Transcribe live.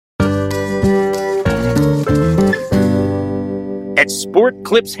At Sport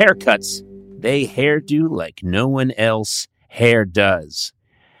Clips Haircuts, they hairdo like no one else hair does.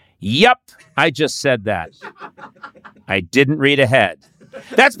 Yup, I just said that. I didn't read ahead.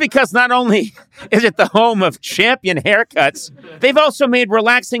 That's because not only is it the home of champion haircuts, they've also made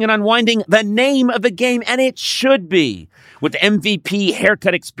relaxing and unwinding the name of the game, and it should be. With the MVP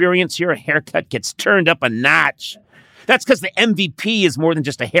haircut experience, your haircut gets turned up a notch. That's because the MVP is more than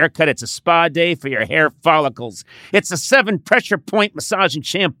just a haircut. It's a spa day for your hair follicles. It's a 7 pressure point massaging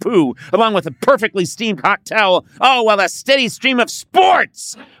shampoo, along with a perfectly steamed hot towel, all while a steady stream of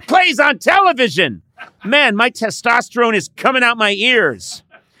sports plays on television. Man, my testosterone is coming out my ears.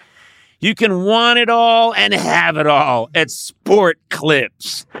 You can want it all and have it all at Sport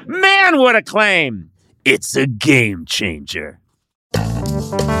Clips. Man, what a claim! It's a game changer.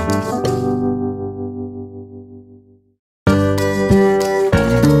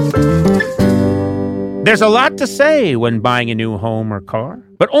 There's a lot to say when buying a new home or car,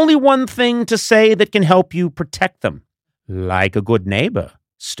 but only one thing to say that can help you protect them. Like a good neighbor,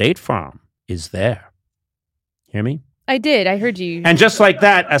 State Farm is there. Hear me? I did. I heard you. And just like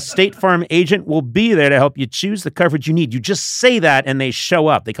that, a State Farm agent will be there to help you choose the coverage you need. You just say that and they show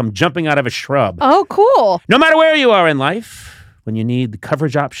up. They come jumping out of a shrub. Oh, cool. No matter where you are in life, when you need the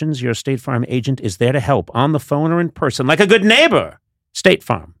coverage options, your State Farm agent is there to help on the phone or in person. Like a good neighbor, State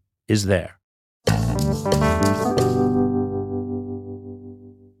Farm is there.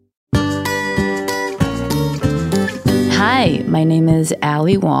 Hi, my name is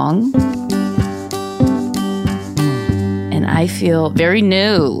Allie Wong, and I feel very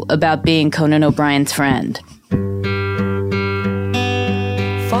new about being Conan O'Brien's friend.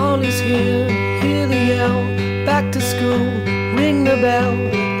 Fall is here, hear the yell, back to school, ring the bell,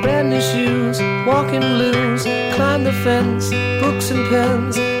 brand new shoes, walking blues, climb the fence, books and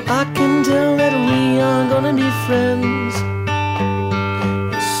pens, I can tell that we are gonna be friends.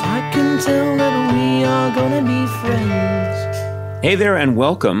 Yes, I can tell that we are gonna be friends. Hey there, and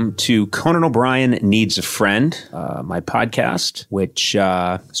welcome to Conan O'Brien Needs a Friend, my podcast, which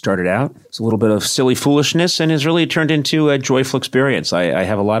started out as a little bit of silly foolishness and has really turned into a joyful experience. I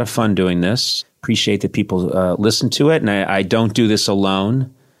have a lot of fun doing this. Appreciate that people listen to it, and I don't do this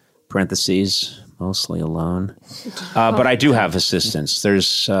alone, parentheses, mostly alone. But I do have assistance.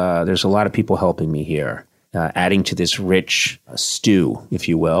 There's a lot of people helping me here, adding to this rich stew, if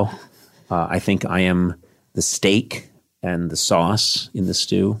you will. I think I am the steak and the sauce in the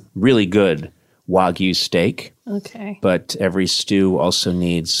stew. Really good Wagyu steak. Okay. But every stew also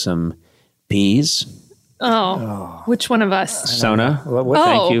needs some peas. Oh. Which one of us? Sona,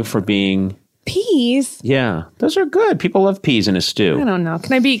 thank you for being... Peas? Yeah, those are good. People love peas in a stew. I don't know.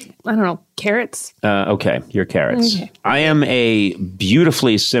 Can I be, carrots? Okay, you're carrots. Okay. I am a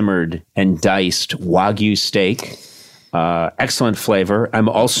beautifully simmered and diced Wagyu steak. Excellent flavor. I'm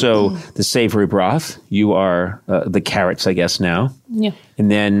also the savory broth. You are the carrots, I guess, now. Yeah.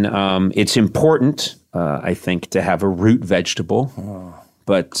 And then it's important, I think, to have a root vegetable,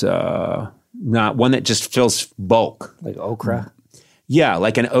 but not one that just fills bulk. Like okra? Yeah,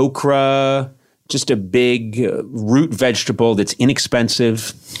 like an okra, just a big root vegetable that's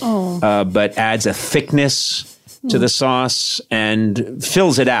inexpensive, but adds a thickness to the sauce and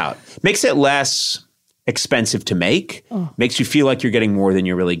fills it out. Makes it less expensive to make. Makes you feel like you're getting more than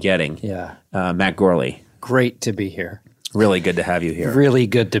you're really getting. Yeah. Matt Gorley. Great to be here. Really good to have you here. Really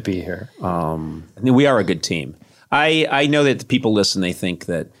good to be here. I mean, we are a good team. I know that the people listen, they think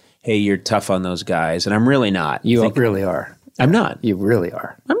that, hey, you're tough on those guys, and I'm really not. You really are. I'm not. You really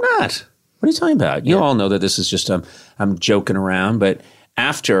are. I'm not. What are you talking about? You all know that this is just I'm joking around, but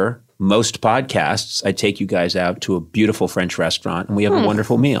after most podcasts, I take you guys out to a beautiful French restaurant and we have a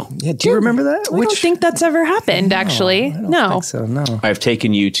wonderful meal. Yeah, do you remember that? I don't think that's ever happened, actually. I don't think so, no. I've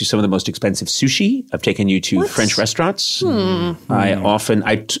taken you to some of the most expensive sushi. I've taken you to French restaurants.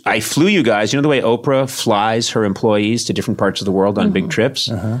 I flew you guys. You know the way Oprah flies her employees to different parts of the world on big trips?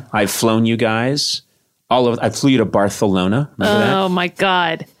 I've flown you guys. I flew you to Barcelona. Remember that? Oh, my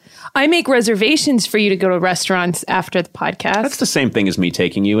God. I make reservations for you to go to restaurants after the podcast. That's the same thing as me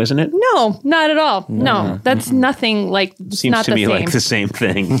taking you, isn't it? No, not at all. No, that's nothing like. Seems not to the me same. like the same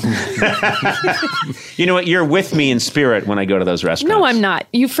thing. You know what? You're with me in spirit when I go to those restaurants. No, I'm not.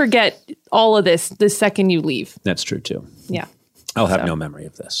 You forget all of this the second you leave. That's true too. Yeah. I'll have no memory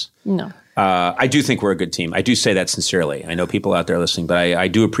of this. No. I do think we're a good team. I do say that sincerely. I know people out there listening, but I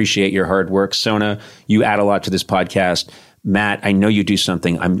do appreciate your hard work. Sona, you add a lot to this podcast. Matt, I know you do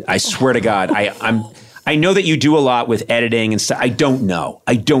something. I swear to God, I know that you do a lot with editing and stuff. I don't know.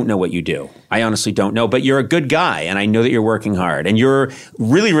 I don't know what you do. I honestly don't know. But you're a good guy, and I know that you're working hard, and you're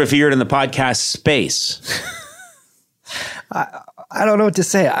really revered in the podcast space. I don't know what to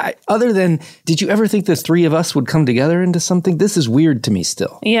say. Other than, did you ever think the three of us would come together into something? This is weird to me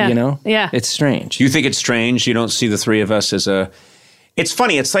still. Yeah. You know? Yeah. It's strange. You think it's strange? You don't see the three of us as a... It's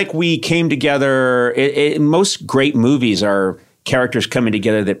funny. It's like we came together. Most great movies are characters coming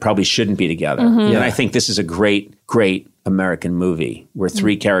together that probably shouldn't be together. And I think this is a great, great American movie where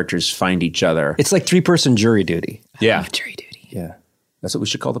three characters find each other. It's like 3-person jury duty. Yeah. Jury duty. Yeah. That's what we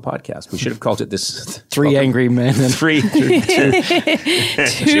should call the podcast. We should have called it this. Three angry men. And Two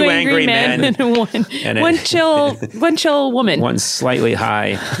angry men and one chill woman. One slightly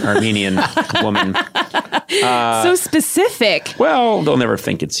high Armenian woman. So specific. Well, they'll never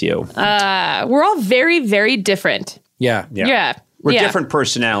think it's you. We're all very, very different. yeah. Yeah. We're different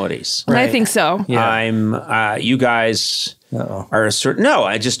personalities. I think so. Yeah. You guys are a certain. No,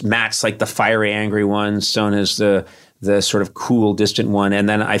 I just Matt's like the fiery, angry one. Sona's the sort of cool, distant one, and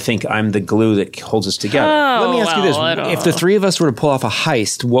then I think I'm the glue that holds us together. Let me ask you I don't this. If the three of us were to pull off a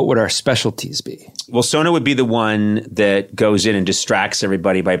heist, what would our specialties be? Well, Sona would be the one that goes in and distracts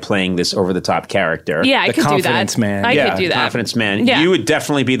everybody by playing this over-the-top character. Yeah, I The could do that. confidence man. I could do that. Confidence man. Yeah. You would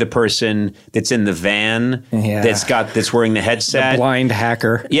definitely be the person that's in the van that's wearing the headset. Blind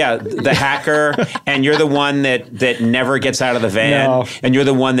hacker. Yeah, the hacker, and you're the one that never gets out of the van, and you're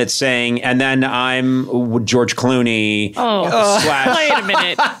the one that's saying, and then I'm George Clooney. Slash. Wait a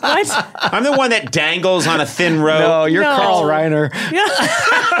minute. What? I'm the one that dangles on a thin rope. No, you're Carl Reiner.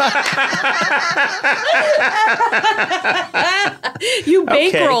 You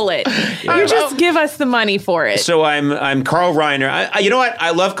bankroll it. You just give us the money for it. So I'm Carl Reiner. You know what?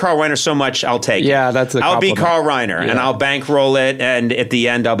 I love Carl Reiner so much. I'll take it. Yeah, that's a I'll be compliment. Carl Reiner, and I'll bankroll it. And at the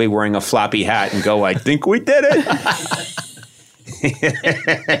end, I'll be wearing a floppy hat and go, "I think we did it." Okay,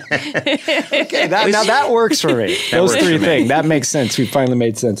 now that works for me. Those three things. That makes sense. We finally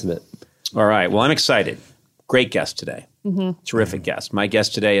made sense of it. All right. Well, I'm excited. Great guest today. Terrific guest. My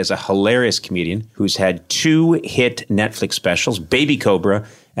guest today is a hilarious comedian who's had 2 hit Netflix specials, Baby Cobra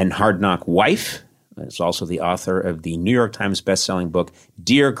and Hard Knock Wife. He's also the author of the New York Times bestselling book,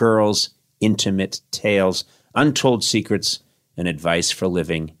 Dear Girls, Intimate Tales, Untold Secrets, and Advice for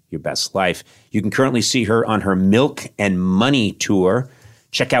Living Your Best Life. You can currently see her on her Milk and Money tour.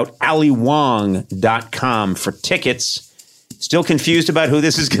 Check out AliWong.com for tickets. Still confused about who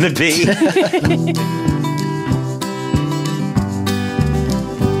this is going to be?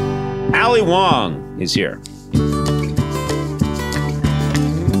 Ali Wong is here.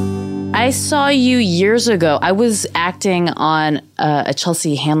 I saw you years ago. I was acting on a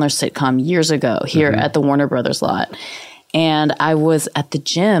Chelsea Handler sitcom years ago here at the Warner Brothers lot. And I was at the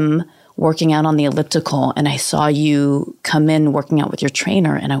gym working out on the elliptical, and I saw you come in working out with your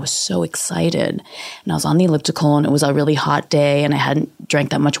trainer, and I was so excited. And I was on the elliptical, and it was a really hot day, and I hadn't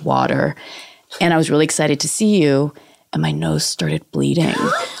drank that much water. And I was really excited to see you, and my nose started bleeding.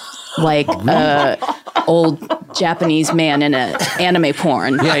 Like old Japanese man in an anime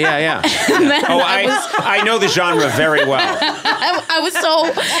porn. Yeah. I know the genre very well. I was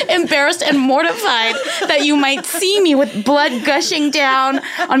so embarrassed and mortified that you might see me with blood gushing down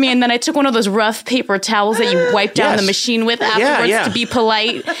on me. And then I took one of those rough paper towels that you wipe down the machine with afterwards to be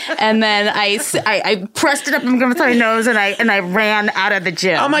polite. And then I pressed it up against my nose and I ran out of the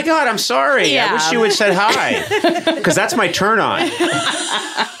gym. Oh my God, I'm sorry. Yeah. I wish you would said hi. Because that's my turn on.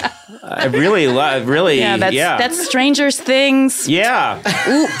 I really love, That's Stranger Things. Yeah.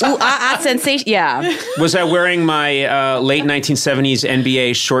 Sensation. Yeah. Was I wearing my late 1970s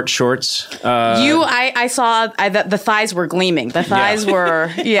NBA short shorts? I saw the thighs were gleaming. The thighs were,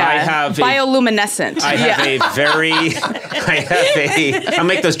 I have bioluminescent. I'll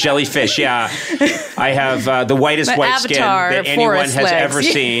make those jellyfish, I have the whitest white skin that anyone has ever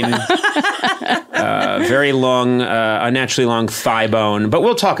seen. Very long, unnaturally long thigh bone. But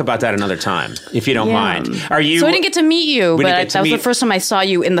we'll talk about that another time, if you don't mind. Are you? So I didn't get to meet you, but that was the first time I saw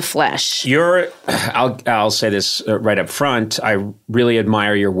you in the flesh. I'll say this right up front. I really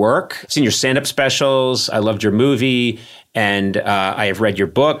admire your work. I've seen your stand-up specials. I loved your movie, and I have read your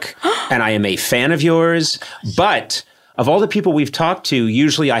book, and I am a fan of yours. But of all the people we've talked to,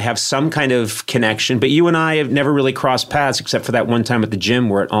 usually I have some kind of connection, but you and I have never really crossed paths except for that one time at the gym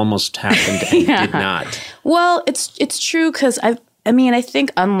where it almost happened and did not. Well, it's true because I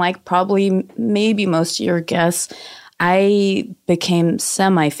think unlike probably maybe most of your guests, I became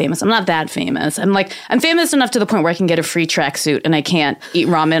semi-famous. I'm not that famous. I'm famous enough to the point where I can get a free tracksuit and I can't eat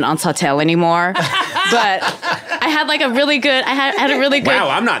ramen on Sawtelle anymore. But I had like a really good. I had a really good. Wow,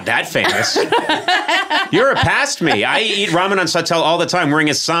 I'm not that famous. You're past me. I eat ramen on Sawtelle all the time, wearing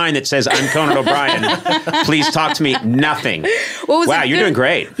a sign that says "I'm Conan O'Brien. Please talk to me." Nothing. Wow, you're doing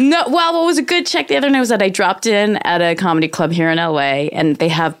great. No, well, what was a good check the other night was that I dropped in at a comedy club here in LA, and they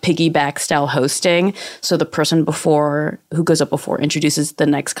have piggyback style hosting. So the person who goes up before introduces the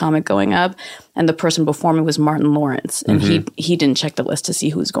next comic going up, and the person before me was Martin Lawrence, and he didn't check the list to see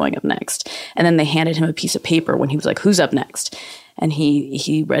who's going up next. And then they handed him a piece of paper when he was like, "Who's up next?" And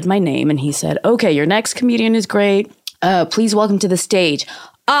he read my name and he said, "Okay, your next comedian is great. Please welcome to the stage,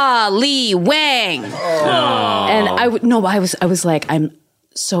 Ali Wang." Oh. And I was like, I'm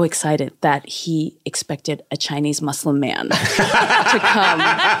so excited that he expected a Chinese Muslim man to come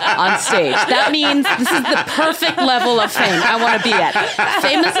on stage. That means this is the perfect level of fame I want to be at.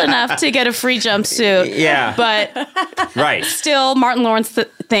 Famous enough to get a free jumpsuit. Yeah. But still, Martin Lawrence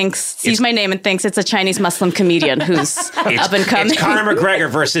sees my name and thinks it's a Chinese Muslim comedian who's up and coming. It's Conor McGregor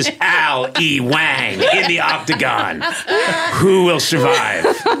versus Al E. Wang in the octagon. Who will survive?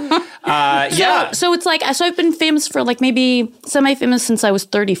 So it's like, so I've been famous for like maybe semi-famous since I was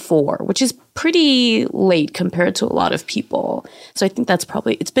 34, which is pretty late compared to a lot of people. So I think that's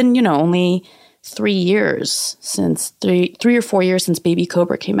probably, it's been, only 3 years since, 3 or 4 years since Baby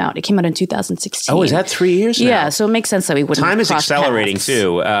Cobra came out. It came out in 2016. Oh, is that 3 years now? Yeah, so it makes sense that we wouldn't Time is cross accelerating paths.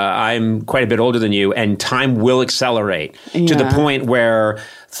 too. I'm quite a bit older than you, and time will accelerate to the point where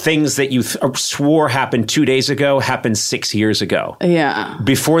things that you swore happened 2 days ago happened 6 years ago. Yeah.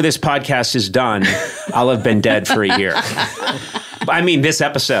 Before this podcast is done, I'll have been dead for a year. I mean, this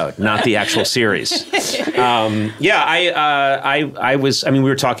episode, not the actual series. We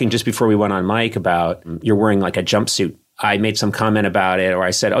were talking just before we went on mic about you're wearing like a jumpsuit. I made some comment about it, or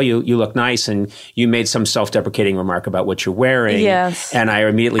I said, "Oh, you look nice," and you made some self-deprecating remark about what you're wearing. Yes, and I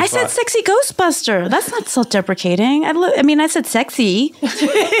immediately said, "Sexy Ghostbuster." That's not self-deprecating. I said sexy.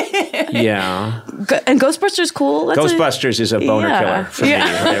 Yeah, and Ghostbuster's cool. Ghostbusters is a boner killer for me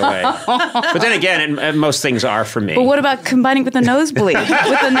right away. But then again, and most things are for me. But what about combining with the nosebleed,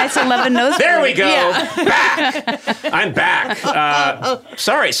 with a nice 11 nosebleed? There we go. Yeah. Back. I'm back.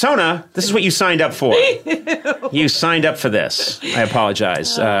 Sorry, Sona. This is what you signed up for. You signed up for this. I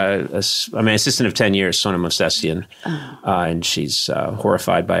apologize. I'm an assistant of 10 years, Sona Mosesian, and she's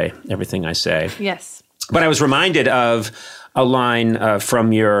horrified by everything I say. Yes. But I was reminded of a line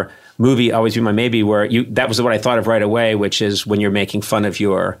from your movie, Always Be My Maybe, where that was what I thought of right away, which is when you're making fun of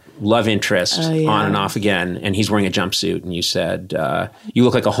your love interest on and off again, and he's wearing a jumpsuit, and you said, "You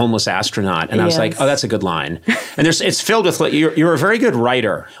look like a homeless astronaut." And I was like, "Oh, that's a good line." And it's filled with, you're a very good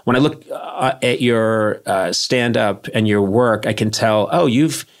writer. When I look at your stand-up and your work, I can tell,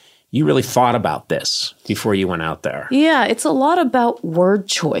 you really thought about this before you went out there. Yeah, it's a lot about word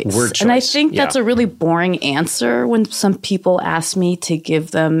choice. And I think that's a really boring answer when some people ask me to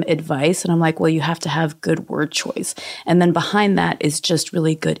give them advice. And I'm like, well, you have to have good word choice. And then behind that is just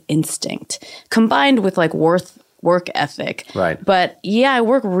really good instinct combined with like work ethic. Right. But yeah, I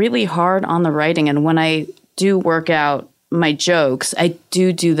work really hard on the writing. And when I do work out my jokes, I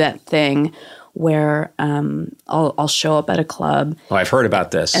do that thing where I'll show up at a club. Oh, I've heard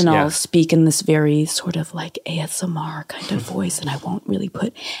about this. And I'll speak in this very sort of like ASMR kind of voice, and I won't really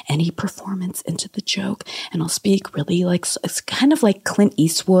put any performance into the joke. And I'll speak really like, it's kind of like Clint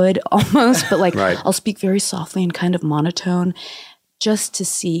Eastwood almost, but like I'll speak very softly and kind of monotone just to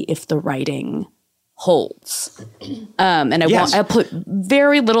see if the writing holds. And I'll put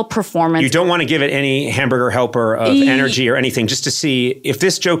very little performance. You don't want to give it any hamburger helper of energy or anything, just to see if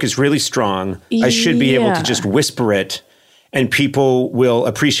this joke is really strong. I should be able to just whisper it and people will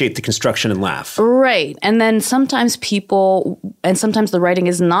appreciate the construction and laugh. Right. And then sometimes sometimes the writing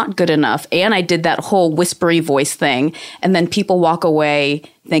is not good enough. And I did that whole whispery voice thing. And then people walk away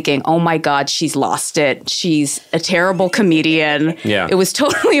thinking, oh my God, she's lost it. She's a terrible comedian. Yeah. It was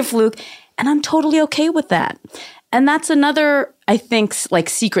totally a fluke. And I'm totally okay with that. And that's another, I think, like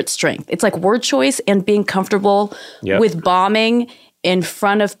secret strength. It's like word choice and being comfortable with bombing in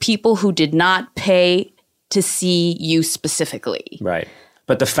front of people who did not pay to see you specifically. Right.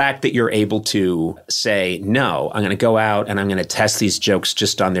 But the fact that you're able to say, no, I'm going to go out and I'm going to test these jokes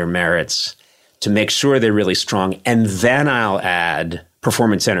just on their merits to make sure they're really strong. And then I'll add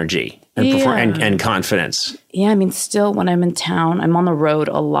performance energy and confidence. Yeah, I mean, still when I'm in town, I'm on the road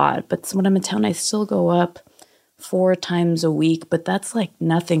a lot. But when I'm in town, I still go up 4 times a week. But that's like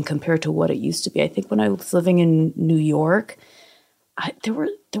nothing compared to what it used to be. I think when I was living in New York,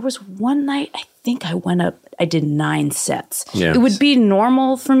 there was one night I think I went up, I did 9 sets. Yeah. It would be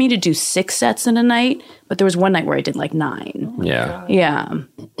normal for me to do 6 sets in a night, but there was one night where I did like 9. Yeah. Yeah.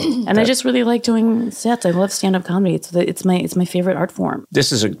 And I just really like doing sets. I love stand-up comedy. It's my favorite art form.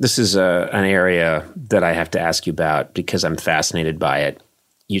 This is an area that I have to ask you about because I'm fascinated by it.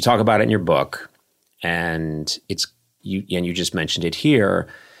 You talk about it in your book, and you just mentioned it here,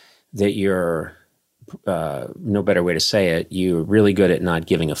 that you're no better way to say it, you're really good at not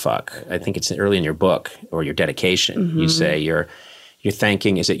giving a fuck. I think it's early in your book or your dedication. You say you're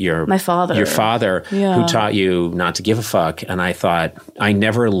thanking, is it my father? Your father who taught you not to give a fuck. And I thought, I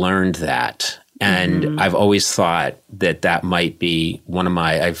never learned that. And I've always thought that might be one of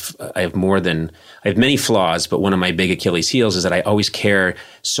my, I have many flaws, but one of my big Achilles heels is that I always care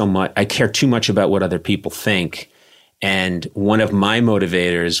so much. I care too much about what other people think. And one of my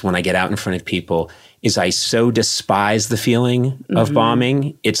motivators when I get out in front of people is I so despise the feeling of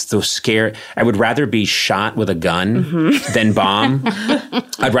bombing. It's the scare. I would rather be shot with a gun than bomb.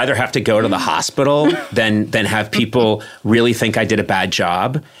 I'd rather have to go to the hospital than have people really think I did a bad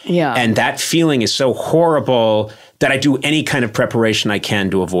job. Yeah. And that feeling is so horrible that I do any kind of preparation I can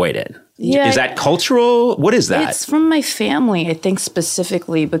to avoid it. Yeah. Is that cultural? What is that? It's from my family, I think,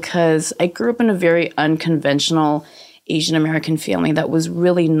 specifically because I grew up in a very unconventional Asian American family that was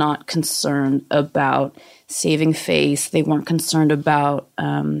really not concerned about saving face. They weren't concerned about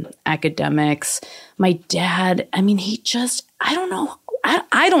academics. My dad, I mean, I don't know.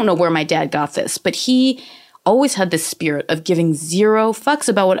 I don't know where my dad got this, but he always had this spirit of giving zero fucks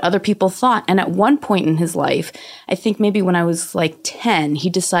about what other people thought. And at one point in his life, I think maybe when I was like 10, he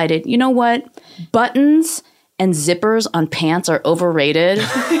decided, you know what? Buttons and zippers on pants are overrated.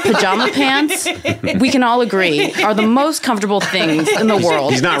 Pajama pants, we can all agree, are the most comfortable things in the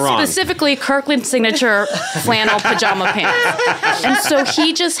world. He's not wrong. Specifically, Kirkland signature flannel pajama pants. And so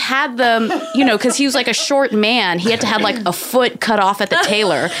he just had them, because he was like a short man. He had to have like a foot cut off at the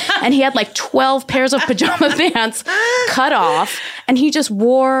tailor. And he had like 12 pairs of pajama pants cut off. And he just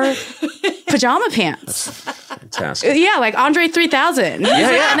wore pajama pants. Fantastic. Yeah, like Andre 3000.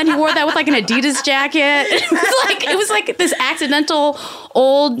 Yeah. And then he wore that with like an Adidas jacket. It was like this accidental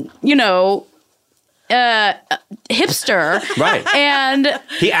old, hipster. Right. And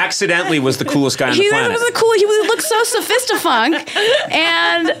he accidentally was the coolest guy on the planet. He looked so sophistifunk.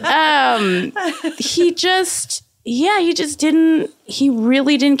 And he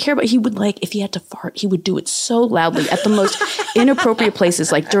really didn't care about, he would if he had to fart, he would do it so loudly at the most inappropriate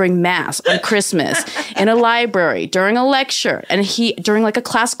places, like during mass, on Christmas, in a library, during a lecture, and during like a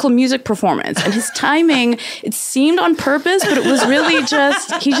classical music performance. And his timing, it seemed on purpose, but it was really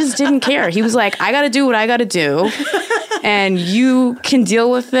he just didn't care. He was like, I got to do what I got to do. And you can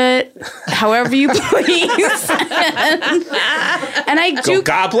deal with it however you please. and I do.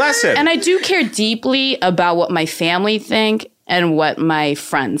 God bless him. And I do care deeply about what my family think and what my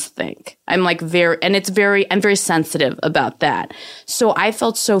friends think. I'm very sensitive about that. So I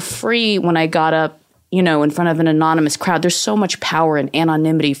felt so free when I got up, in front of an anonymous crowd. There's so much power in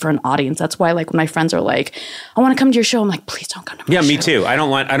anonymity for an audience. That's why, when my friends are like, I want to come to your show, I'm like, please don't come to my show. Yeah, me too. I don't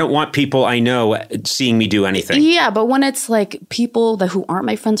want people I know seeing me do anything. Yeah, but when it's like people who aren't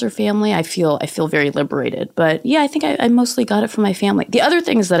my friends or family, I feel very liberated. But yeah, I think I mostly got it from my family. The other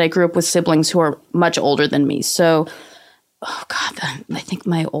thing is that I grew up with siblings who are much older than me. So, oh God, I think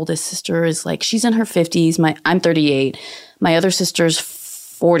my oldest sister is she's in her 50s. I'm 38. My other sister's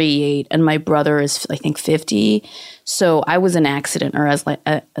 48, and my brother is, I think, 50. So I was an accident, or as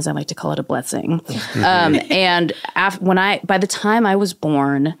I like to call it, a blessing. And by the time I was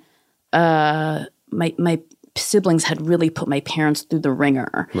born, my siblings had really put my parents through the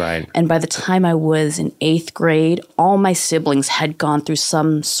ringer. Right. And by the time I was in 8th grade, all my siblings had gone through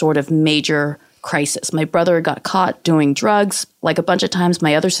some sort of major crisis. My brother got caught doing drugs a bunch of times.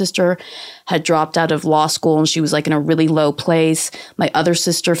 My other sister had dropped out of law school and she was in a really low place. My other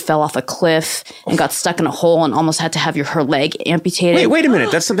sister fell off a cliff and got stuck in a hole and almost had to have her leg amputated. Wait a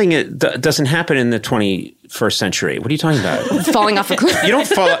minute. That's something that doesn't happen in the 21st century. What are you talking about? Falling off a cliff. You don't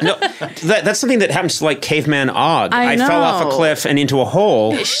fall. No, that's something that happens to caveman Og. I fell off a cliff and into a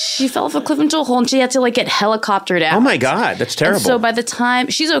hole. She fell off a cliff into a hole and she had to get helicoptered out. Oh my God, that's terrible. And so by the time,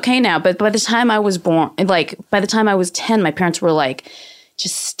 she's okay now, but by the time I was born, by the time I was 10, my parents were like,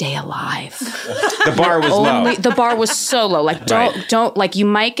 just stay alive. The bar was low. The bar was so low. Don't you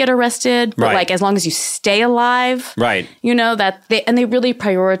might get arrested, but as long as you stay alive. Right. They really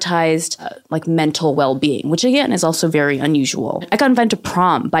prioritized mental well-being, which again is also very unusual. I got invited to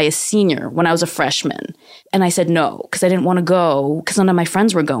prom by a senior when I was a freshman. And I said no, because I didn't want to go because none of my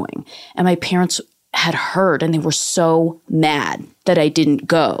friends were going. And my parents had heard and they were so mad that I didn't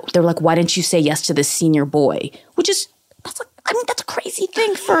go. They were like, why didn't you say yes to this senior boy? Which is, I mean, that's a crazy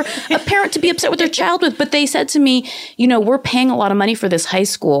thing for a parent to be upset with their child with. But they said to me, we're paying a lot of money for this high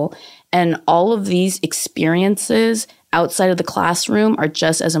school, and all of these experiences outside of the classroom are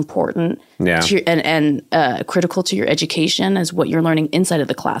just as important to and critical to your education as what you're learning inside of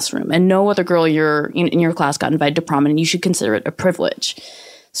the classroom. And no other girl in your class got invited to prom, and you should consider it a privilege.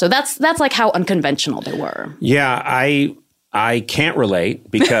 So that's like how unconventional they were. Yeah, I can't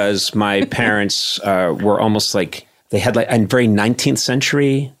relate because my parents were almost like they had like a very 19th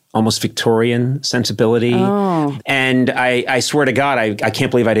century, almost Victorian sensibility. Oh. And I swear to God, I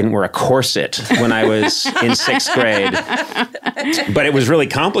can't believe I didn't wear a corset when I was in 6th grade. But it was really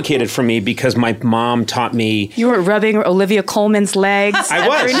complicated for me because my mom taught me. You were rubbing Olivia Colman's legs. I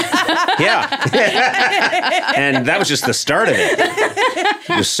was. Yeah. And that was just the start of it.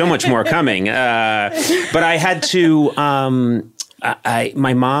 There's so much more coming. But I had to.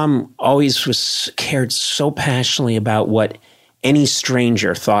 My mom always cared so passionately about what any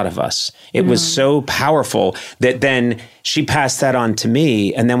stranger thought of us. It was so powerful that then she passed that on to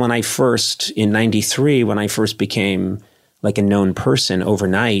me. And then in 93, when I first became like a known person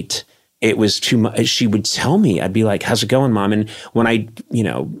overnight, it was too much. She would tell me, I'd be like, how's it going, Mom? And when I,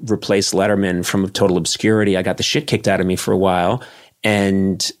 replaced Letterman from total obscurity, I got the shit kicked out of me for a while.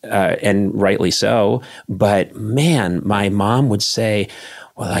 And rightly so. But man, my mom would say,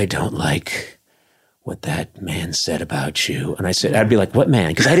 well, I don't like what that man said about you. And I'd be like, what man?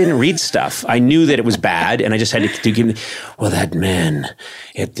 Because I didn't read stuff. I knew that it was bad. And I just had to give me, well, that man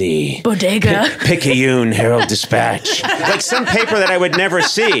at the Bodega. Picayune Herald Dispatch. Like some paper that I would never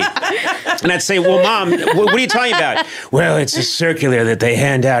see. And I'd say, well, Mom, what are you talking about? Well, it's a circular that they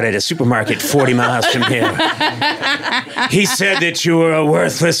hand out at a supermarket 40 miles from here. He said that you were a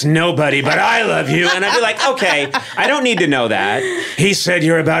worthless nobody, but I love you. And I'd be like, okay, I don't need to know that. He said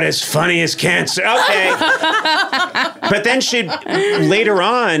you're about as funny as cancer. Okay. But then later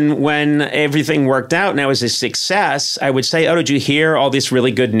on, when everything worked out and I was a success, I would say, oh, did you hear all this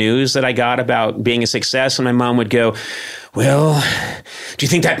really good news that I got about being a success? And my mom would go, well, do you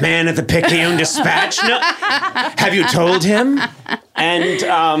think that man at the Picayune Dispatch? No. Have you told him? And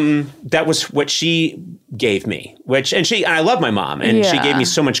that was what she gave me, and I love my mom, and she gave me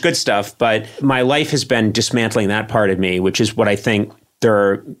so much good stuff. But my life has been dismantling that part of me, which is what I think. There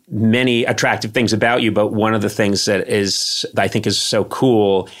are many attractive things about you, but one of the things that I think is so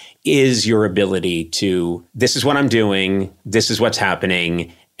cool is your ability to, this is what I'm doing, this is what's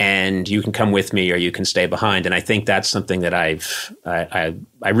happening, and you can come with me or you can stay behind. And I think that's something that I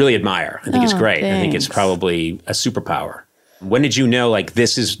really admire. I think it's great. Thanks. I think it's probably a superpower. When did you know, like,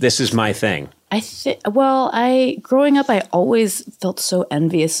 this is my thing? Growing up, I always felt so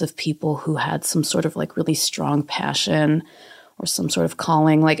envious of people who had some sort of like really strong passion or some sort of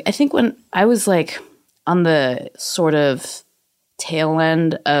calling. Like, I think when I was like on the sort of tail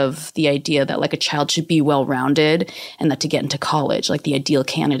end of the idea that like a child should be well-rounded and that to get into college, like the ideal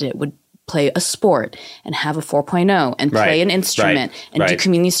candidate would play a sport and have a 4.0 and play an instrument and do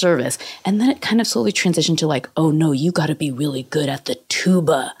community service. And then it kind of slowly transitioned to like, oh no, you got to be really good at the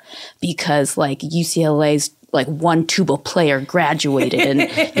tuba because like UCLA's like one tuba player graduated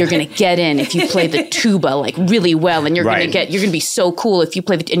and you're going to get in if you play the tuba like really well, and you're going to be so cool if you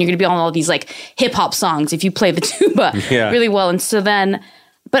play and you're going to be on all these like hip hop songs if you play the tuba really well. And so then,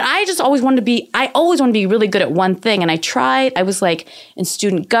 but I always wanted to be really good at one thing. And I was like in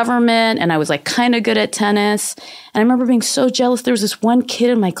student government and I was like kind of good at tennis. And I remember being so jealous. There was this one kid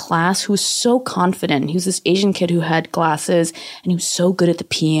in my class who was so confident. He was this Asian kid who had glasses and he was so good at the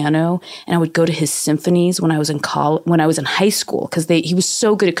piano. And I would go to his symphonies when I was in high school because he was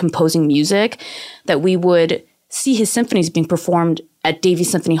so good at composing music that we would see his symphonies being performed at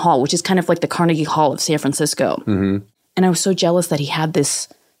Davies Symphony Hall, which is kind of like the Carnegie Hall of San Francisco. Mm-hmm. And I was so jealous that he had this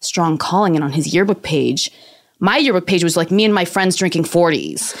strong calling. And on his yearbook page, my yearbook page was like me and my friends drinking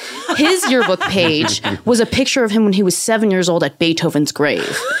 40s. His yearbook page was a picture of him when he was 7 years old at Beethoven's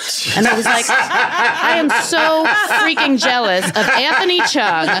grave. And I was like, I am so freaking jealous of Anthony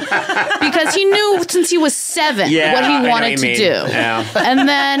Chung because he knew since he was 7 what he wanted to do. Yeah.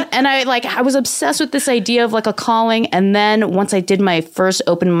 And I was obsessed with this idea of like a calling. And then once I did my first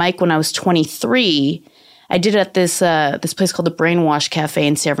open mic when I was 23, I did it at this place called the Brainwash Cafe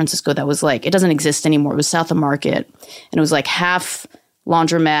in San Francisco that was like, it doesn't exist anymore. It was south of Market. And it was like half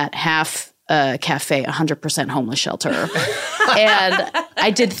laundromat, half cafe, 100% homeless shelter. And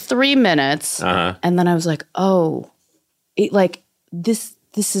I did 3 minutes. And then I was like, this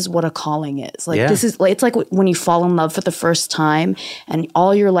is what a calling is. Like, this is like, it's like when you fall in love for the first time and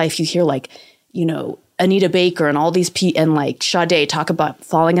all your life you hear like, Anita Baker and all these and like Sade talk about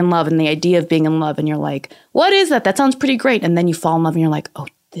falling in love and the idea of being in love. And you're like, what is that? That sounds pretty great. And then you fall in love and you're like, oh,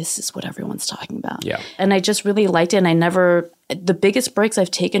 this is what everyone's talking about. Yeah. And I just really liked it. And the biggest breaks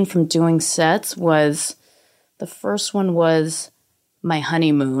I've taken from doing sets was, the first one was my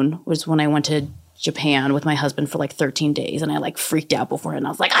honeymoon, was when I went to Japan with my husband for like 13 days. And I like freaked out before. And I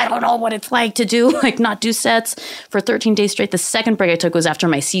was like, I don't know what it's like to do, like not do sets for 13 days straight. The second break I took was after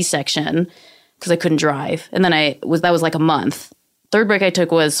my C-section because I couldn't drive. And then that was like a month. Third break I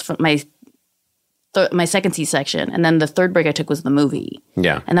took was from my second C-section. And then the third break I took was the movie.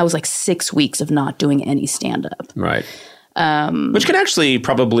 Yeah. And that was like 6 weeks of not doing any stand-up. Right. Which can actually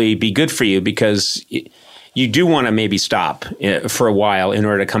probably be good for you because you do want to maybe stop for a while in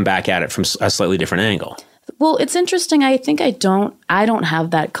order to come back at it from a slightly different angle. Well, it's interesting. I think I don't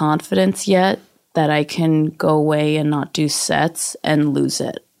have that confidence yet that I can go away and not do sets and lose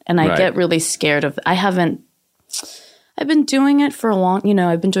it. And I get really scared of, I've been doing it for a long,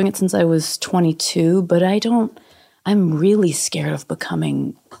 I've been doing it since I was 22, but I'm really scared of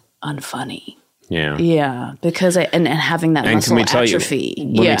becoming unfunny. Yeah. Yeah, because and having that muscle atrophy.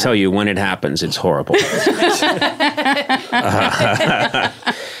 Let me tell you, when it happens, it's horrible.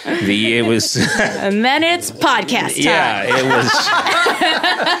 It was... And then it's podcast time. Yeah, it was...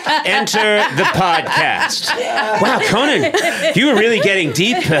 Enter the podcast. Wow, Conan, you were really getting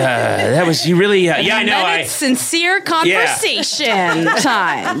deep. You really... yeah, I know. It's sincere conversation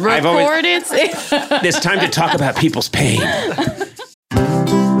time. Recorded. It's time to talk about people's pain.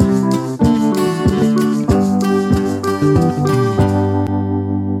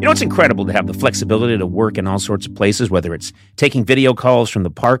 You know, it's incredible to have the flexibility to work in all sorts of places, whether it's taking video calls from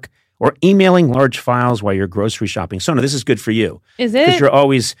the park or emailing large files while you're grocery shopping. Sona, this is good for you. Is it? Because you're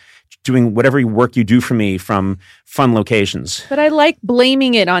always doing whatever work you do for me from fun locations. But I like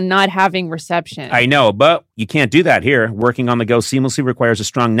blaming it on not having reception. I know, but you can't do that here. Working on the go seamlessly requires a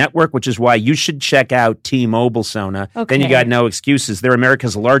strong network, which is why you should check out T-Mobile, Sona. Okay. Then you got no excuses. They're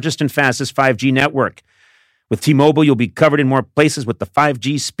America's largest and fastest 5G network. With T-Mobile, you'll be covered in more places with the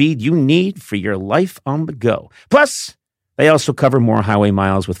 5G speed you need for your life on the go. Plus, they also cover more highway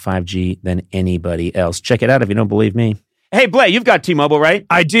miles with 5G than anybody else. Check it out if you don't believe me. Hey, Blay, you've got T-Mobile, right?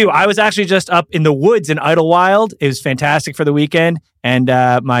 I do. I was actually just up in the woods in Idlewild. It was fantastic for the weekend, and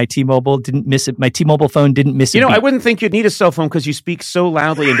my T-Mobile didn't miss it. My T-Mobile phone didn't miss it. I wouldn't think you'd need a cell phone because you speak so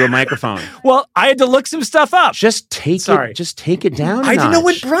loudly into a microphone. Well, I had to look some stuff up. Just take it down. I didn't know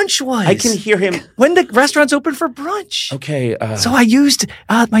what brunch was. I can hear him when the restaurant's open for brunch. Okay. So I used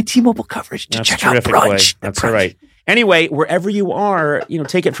my T-Mobile coverage to check out brunch. That's all right. Anyway, wherever you are,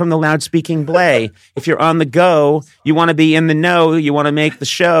 take it from the loud-speaking Blay. If you're on the go, you want to be in the know, you want to make the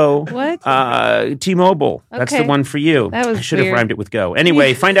show. What? T-Mobile. Okay. That's the one for you. That was I should have rhymed it with go.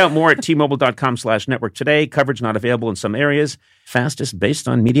 Anyway, find out more at T-Mobile.com/network today. Coverage not available in some areas. Fastest based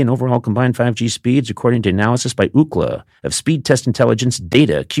on median overall combined 5G speeds, according to analysis by Ookla of Speed Test Intelligence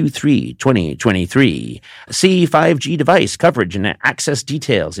data Q3 2023. See 5G device coverage and access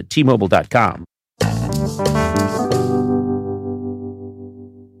details at T-Mobile.com.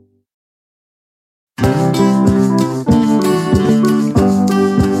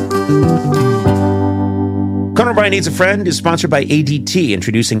 Conan O'Brien Needs a Friend is sponsored by ADT,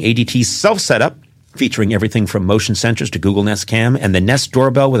 introducing ADT's self-setup, featuring everything from motion sensors to Google Nest Cam and the Nest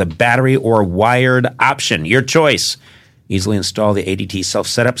doorbell with a battery or wired option. Your choice. Easily install the ADT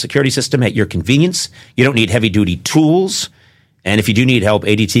self-setup security system at your convenience. You don't need heavy-duty tools. And if you do need help,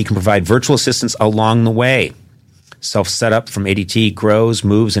 ADT can provide virtual assistance along the way. Self-setup from ADT grows,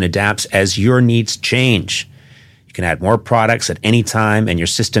 moves, and adapts as your needs change. You can add more products at any time, and your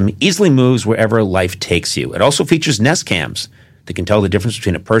system easily moves wherever life takes you. It also features Nest Cams that can tell the difference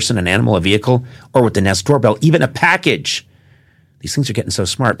between a person, an animal, a vehicle, or with the Nest doorbell, even a package. These things are getting so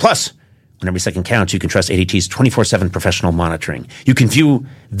smart. Plus, when every second counts, you can trust ADT's 24/7 professional monitoring. You can view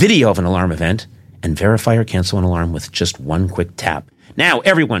video of an alarm event and verify or cancel an alarm with just one quick tap. Now,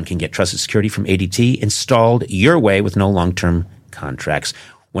 everyone can get trusted security from ADT installed your way with no long-term contracts.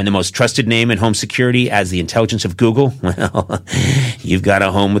 When the most trusted name in home security adds the intelligence of Google, well, you've got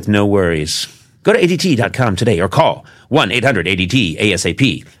a home with no worries. Go to ADT.com today or call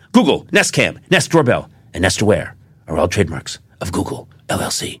 1-800-ADT-ASAP. Google, Nest Cam, Nest Doorbell, and Nest Aware are all trademarks of Google,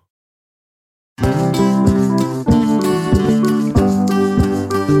 LLC.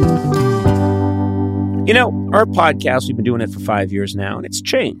 Our podcast, we've been doing it for 5 years now, and it's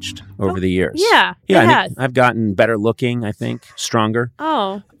changed over the years. Yeah, it has. I've gotten better looking, I think, stronger.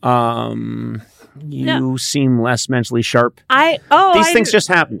 Oh. You seem less mentally sharp. I These things just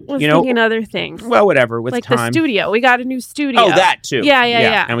happen. was thinking other things. Well, whatever. With like time. the studio. We got a new studio. Oh, that too.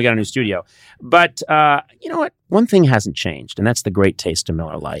 Yeah. And we got a new studio. But you know what? One thing hasn't changed, and that's the great taste of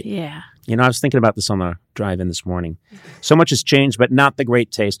Miller Lite. Yeah. You know, I was thinking about this on the drive-in this morning. So much has changed, but not the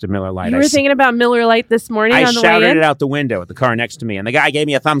great taste of Miller Lite. You were thinking about Miller Lite this morning I on the way shouted in? it out the window at the car next to me, and the guy gave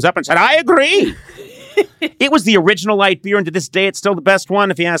me a thumbs up and said, I agree. It was the original light beer, and to this day, it's still the best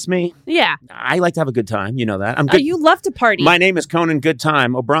one, if you ask me. Yeah. I like to have a good time. You know that. I'm good. You love to party. My name is Conan Good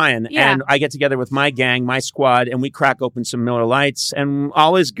Time O'Brien, and I get together with my gang, my squad, and we crack open some Miller Lights, and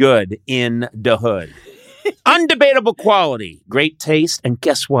all is good in the hood. Undebatable quality, great taste, and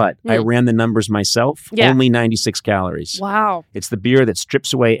guess what? I ran the numbers myself. Yeah. Only 96 calories. Wow. It's the beer that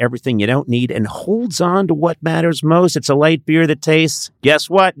strips away everything you don't need and holds on to what matters most. It's a light beer that tastes, guess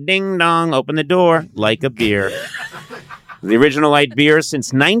what? Ding dong, open the door, like a beer. The original light beer since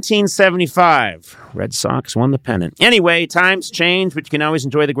 1975. Red Sox won the pennant. Anyway, times change, but you can always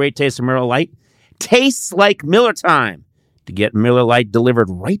enjoy the great taste of Miller Lite. Tastes like Miller time. To get Miller Lite delivered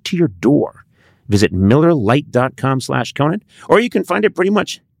right to your door, visit MillerLite.com/Conan, or you can find it pretty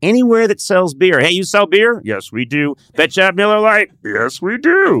much anywhere that sells beer. Hey, you sell beer? Yes, we do. Bet you have Miller Lite? Yes, we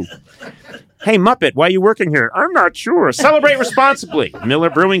do. Hey, Muppet, why are you working here? I'm not sure. Celebrate responsibly. Miller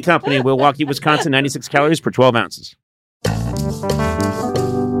Brewing Company, Milwaukee, Wisconsin, 96 calories per 12 ounces.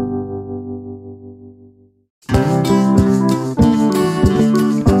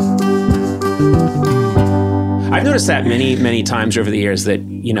 I've noticed that many times over the years that,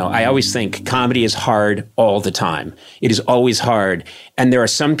 you know, I always think comedy is hard all the time. It is always hard. And there are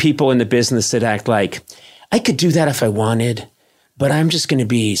some people in the business that act like, I could do that if I wanted, but I'm just going to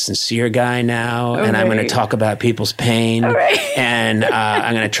be a sincere guy now, and I'm going to talk about people's pain, and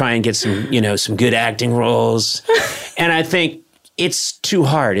I'm going to try and get some good acting roles. And I think it's too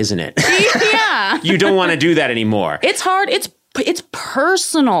hard, isn't it? Yeah. You don't want to do that anymore. It's hard. It's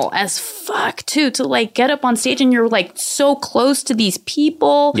personal as fuck too, to like get up on stage and you're like so close to these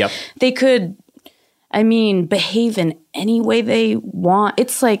people. Yep. They could, behave in any way they want.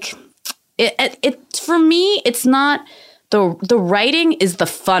 It's like, it for me, it's not the writing is the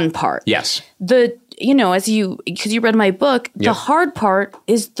fun part. Yes. Because you read my book, the hard part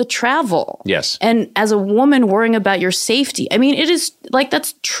is the travel. Yes. And as a woman worrying about your safety, it is like,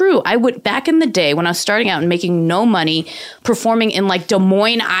 that's true. I would, back in the day when I was starting out and making no money, performing in like Des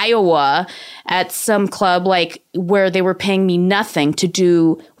Moines, Iowa at some club, like where they were paying me nothing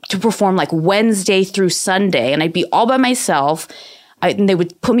to perform like Wednesday through Sunday. And I'd be all by myself. And they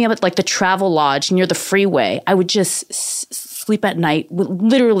would put me up at like the Travel Lodge near the freeway. I would just sleep at night,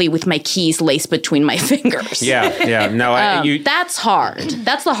 literally with my keys laced between my fingers. Yeah. No, that's hard.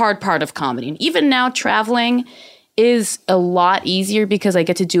 That's the hard part of comedy. And even now, traveling is a lot easier because I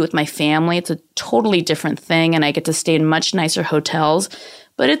get to do it with my family. It's a totally different thing, and I get to stay in much nicer hotels.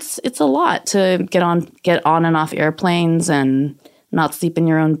 But it's a lot to get on and off airplanes and not sleep in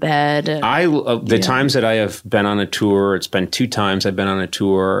your own bed. Times that I have been on a tour, it's been 2 times I've been on a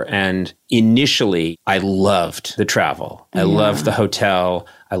tour, and initially I loved the travel. I loved the hotel.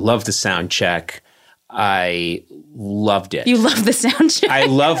 I loved the sound check. I loved it. You love the sound check? I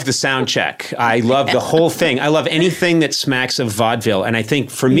love the sound check. I love the whole thing. I love anything that smacks of vaudeville. And I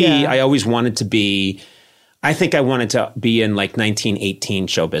think for me, I always wanted to be... I think I wanted to be in like 1918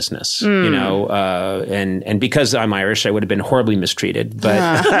 show business, you know, and because I'm Irish, I would have been horribly mistreated,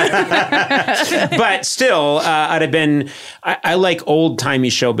 but but still, I'd have been. I like old timey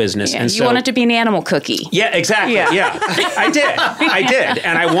show business, and you wanted to be an animal cookie. Yeah, exactly. Yeah, I did,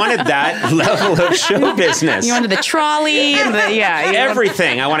 and I wanted that level of show business. You wanted the trolley, and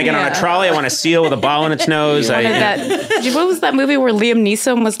everything. I want to get on a trolley. I want a seal with a ball in its nose. What was that movie where Liam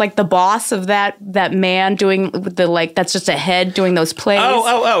Neeson was like the boss of that man doing that's just a head doing those plays?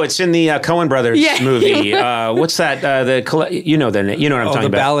 Oh! It's in the Coen Brothers movie. What's that? You know what I'm talking about? The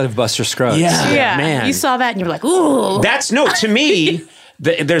Ballad of Buster Scruggs. Yeah, man. You saw that and you're like, ooh. To me.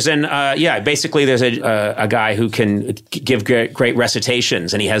 There's basically there's a guy who can give great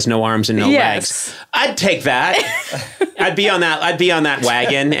recitations, and he has no arms and no legs. I'd take that. I'd be on that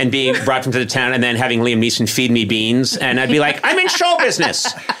wagon and be brought into the town, and then having Liam Neeson feed me beans, and I'd be like, I'm in show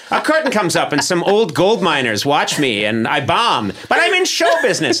business. A curtain comes up, and some old gold miners watch me, and I bomb, but I'm in show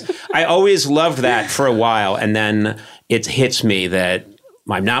business. I always loved that for a while, and then it hits me that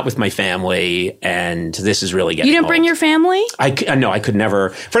I'm not with my family, and this is really getting You didn't old. bring your family? No, I could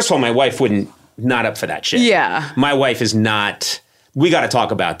never. First of all, my wife not up for that shit. Yeah. My wife is not. We got to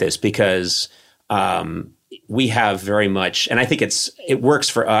talk about this because we have very much, and I think it works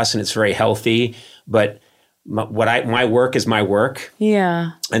for us and it's very healthy, but my work is my work.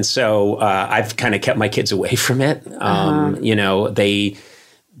 Yeah. And so I've kind of kept my kids away from it. You know,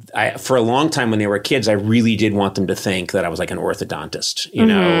 for a long time when they were kids, I really did want them to think that I was like an orthodontist, you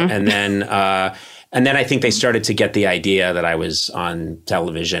know, and then I think they started to get the idea that I was on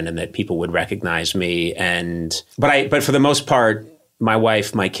television and that people would recognize me. But for the most part, my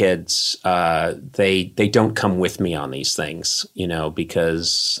wife, my kids, they don't come with me on these things, you know,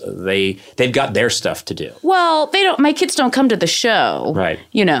 because they've got their stuff to do. Well, they don't. My kids don't come to the show, right?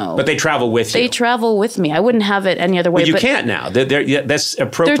 You know, but they travel with you. They travel with me. I wouldn't have it any other way. But you can't now. That's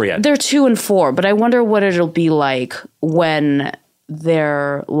appropriate. They're 2 and 4, but I wonder what it'll be like when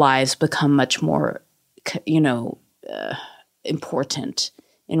their lives become much more, you know, important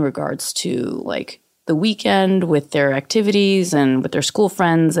in regards to like the weekend with their activities and with their school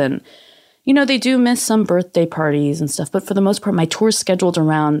friends. And, you know, they do miss some birthday parties and stuff. But for the most part, my tour's scheduled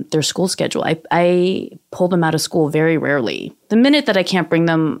around their school schedule. I pull them out of school very rarely. The minute that I can't bring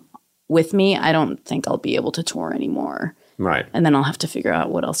them with me, I don't think I'll be able to tour anymore. Right. And then I'll have to figure out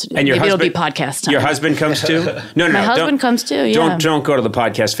what else to do. And Maybe it'll be podcast time. Your husband comes too? No. My husband comes too, yeah. Don't go to the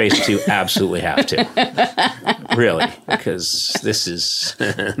podcast face you absolutely have to. Really. Because this is,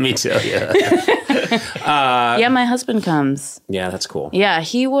 let me tell you. Yeah, my husband comes. Yeah, that's cool. Yeah,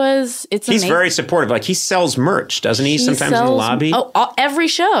 he's amazing. Very supportive. Like he sells merch, doesn't he? Sometimes in the lobby. Oh, every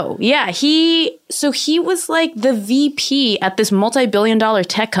show. Yeah, he was like the VP at this multi-billion-dollar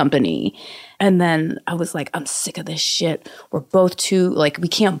tech company. And then I was like, I'm sick of this shit. We're both we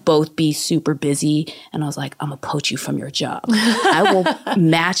can't both be super busy. And I was like, I'm going to poach you from your job. I will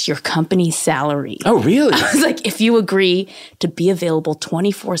match your company's salary. Oh, really? I was like, if you agree to be available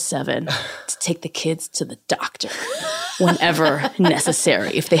 24/7 to take the kids to the doctor whenever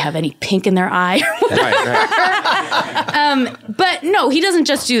necessary, if they have any pink in their eye. Right. But no, he doesn't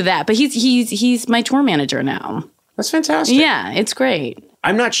just do that. But he's my tour manager now. That's fantastic. Yeah, it's great.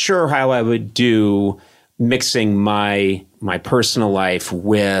 I'm not sure how I would do mixing my personal life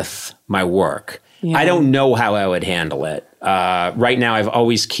with my work. Yeah. I don't know how I would handle it. Right now, I've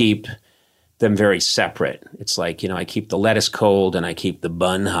always keep them very separate. It's like, you know, I keep the lettuce cold and I keep the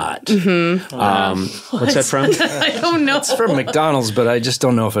bun hot. Mm-hmm. What's that from? I don't know. It's from McDonald's, but I just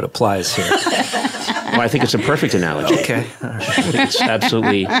don't know if it applies here. Well, I think it's a perfect analogy. Okay. All right. I think it's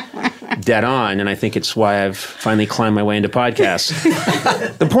absolutely dead on, and I think it's why I've finally climbed my way into podcasts.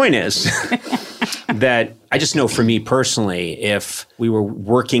 The point is that I just know for me personally, if we were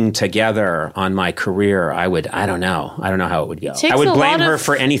working together on my career, I don't know how it would go. I would blame her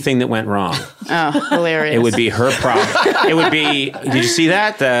for anything that went wrong. Oh, hilarious. It would be her problem. It would be, did you see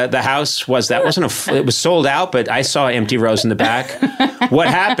that? The house it was sold out, but I saw empty rows in the back. What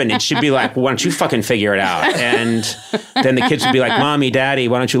happened? It should be like, why don't you fucking figure it out? And then the kids would be like, Mommy, Daddy,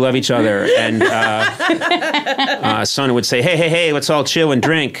 why don't you love each other? And son would say, hey, let's all chill and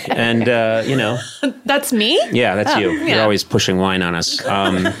drink. And, you know. That's me? Yeah, that's you. Yeah. You're always pushing wine on us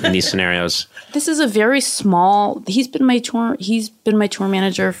in these scenarios. This is a very small. He's been my tour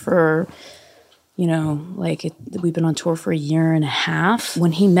manager for, you know, we've been on tour for a year and a half.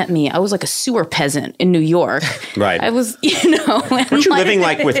 When he met me, I was like a sewer peasant in New York. Right. I was, you know. Weren't you living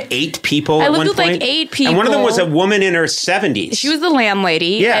like with 8 people at one point? I lived with like 8 people. And one of them was a woman in her 70s. She was the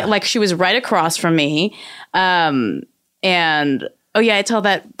landlady. Yeah. Like she was right across from me. And oh yeah, I tell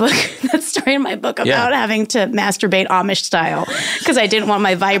that story in my book about having to masturbate Amish style because I didn't want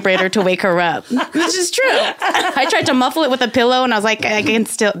my vibrator to wake her up, which is true. I tried to muffle it with a pillow, and I was like,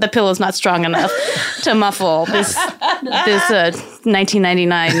 the pillow's not strong enough to muffle this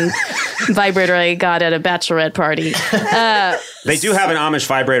 1999 vibrator I got at a bachelorette party. They do have an Amish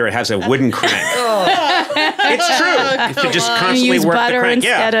vibrator. It has a wooden crank. It's true. You just constantly work the crank.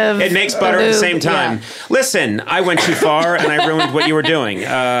 Yeah, it makes butter at the same time. Yeah. Listen, I went too far and I ruined what you were doing.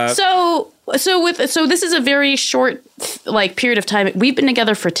 So this is a very short period of time. We've been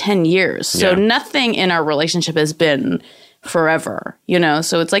together for 10 years. So nothing in our relationship has been forever, you know?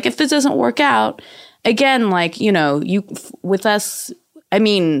 So it's like, if this doesn't work out, again, like, you know, with us, I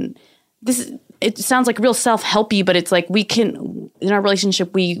mean, it sounds like real self-helpy, but it's like in our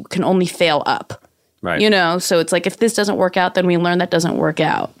relationship, we can only fail up. Right. You know, so it's like, if this doesn't work out, then we learn that doesn't work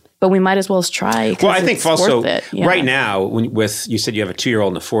out. But we might as well try. Well, I think also right now, you said you have a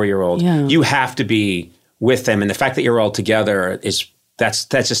 2-year-old and a 4-year-old, you have to be with them. And the fact that you're all together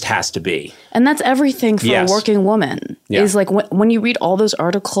that just has to be. And that's everything for a working woman. Yeah. Is like when you read all those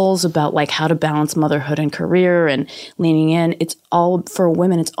articles about like how to balance motherhood and career and leaning in, it's all for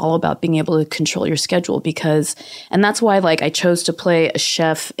women. It's all about being able to control your schedule and that's why like I chose to play a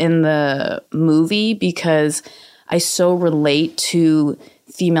chef in the movie because I so relate to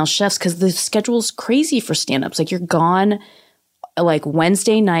female chefs because the schedule's crazy for stand-ups. Like you're gone like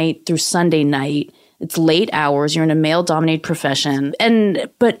Wednesday night through Sunday night. It's late hours. You're in a male-dominated profession.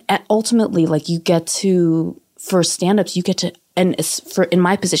 But ultimately, like you get to, for stand-ups, you get to, and in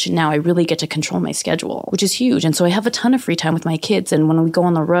my position now, I really get to control my schedule, which is huge. And so I have a ton of free time with my kids. And when we go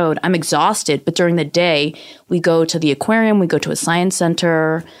on the road, I'm exhausted. But during the day, we go to the aquarium, we go to a science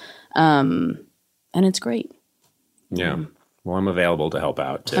center, and it's great. Yeah. Well, I'm available to help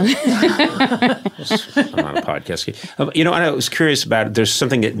out, too. I'm on a podcast. You know, I was curious about, there's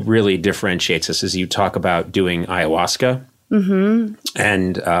something that really differentiates us as you talk about doing ayahuasca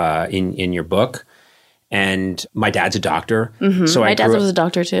and in your book. And my dad's a doctor. So my dad was a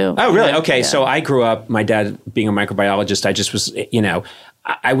doctor, too. Oh, really? Okay. Yeah. So I grew up, my dad being a microbiologist, I just was, you know,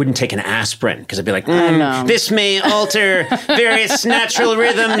 I wouldn't take an aspirin because I'd be like, this may alter various natural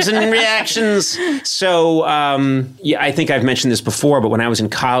rhythms and reactions. So, yeah, I think I've mentioned this before, but when I was in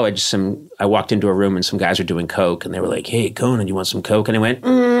college, I walked into a room and some guys were doing coke and they were like, hey, Conan, you want some coke? And I went,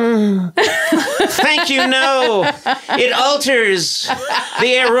 thank you, no. It alters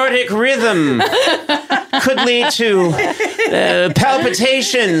the aortic rhythm. Could lead to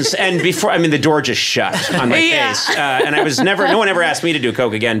palpitations. And before, I mean, the door just shut on my face. And I was no one ever asked me to do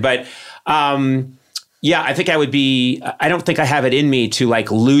coke again. But yeah, I think I don't think I have it in me to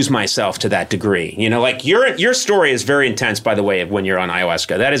like lose myself to that degree. You know, like your story is very intense, by the way, of when you're on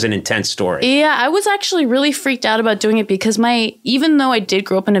ayahuasca. That is an intense story. Yeah, I was actually really freaked out about doing it because even though I did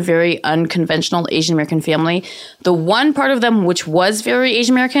grow up in a very unconventional Asian American family, the one part of them which was very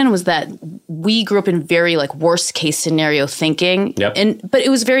Asian American was that we grew up in very like worst case scenario thinking. Yep. But it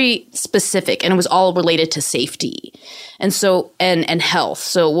was very specific and it was all related to safety. And so and health.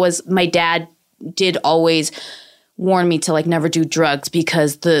 So it was my dad did always warn me to like never do drugs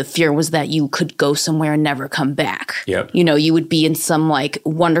because the fear was that you could go somewhere and never come back. Yep. You know, you would be in some like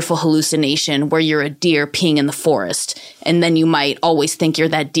wonderful hallucination where you're a deer peeing in the forest and then you might always think you're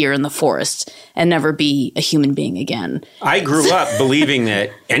that deer in the forest and never be a human being again. I grew up believing that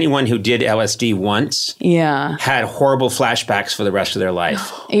anyone who did LSD once had horrible flashbacks for the rest of their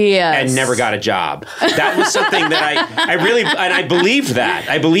life. And never got a job. That was something that I really, and I believed that.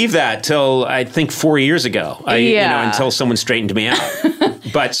 I believed that till I think 4 years ago. Until someone straightened me out.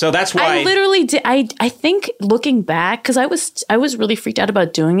 But so that's why I literally did. I think looking back, because I was really freaked out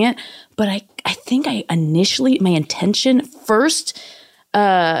about doing it, but I think I initially, my intention first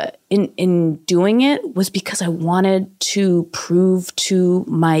in doing it was because I wanted to prove to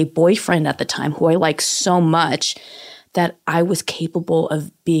my boyfriend at the time, who I like so much, that I was capable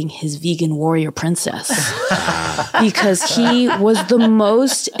of being his vegan warrior princess. Because he was the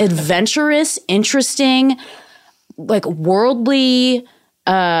most adventurous, interesting, like worldly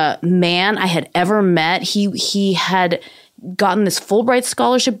man I had ever met. He had gotten this Fulbright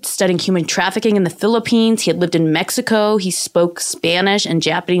scholarship studying human trafficking in the Philippines. He had lived in Mexico. He spoke Spanish and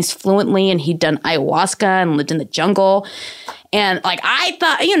Japanese fluently, and he'd done ayahuasca and lived in the jungle. And like I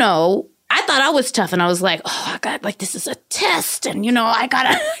thought I was tough, and I was like, oh God, like this is a test, and I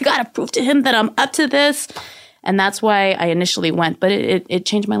gotta prove to him that I'm up to this. And that's why I initially went, but it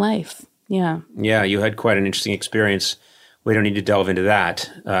changed my life. Yeah. Yeah, you had quite an interesting experience. We don't need to delve into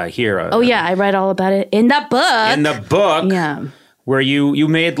that here. I write all about it in the book. In the book, yeah, where you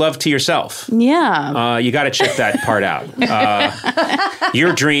made love to yourself. Yeah. You got to check that part out.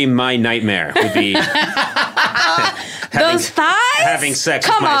 Your dream, my nightmare would be those thighs? Having sex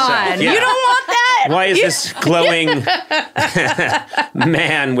Come with myself. on, Yeah. you don't want that? Why is this glowing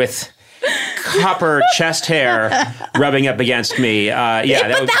man with copper chest hair rubbing up against me?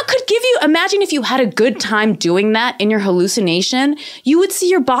 That could give you, imagine if you had a good time doing that in your hallucination, you would see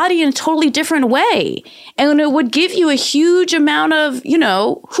your body in a totally different way. And it would give you a huge amount of, who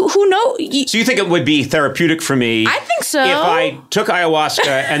knows? So you think it would be therapeutic for me? I think so. If I took ayahuasca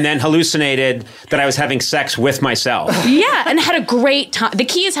and then hallucinated that I was having sex with myself. Yeah, and had a great time. The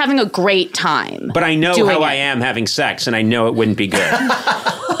key is having a great time. But I know how I am having sex, and I know it wouldn't be good.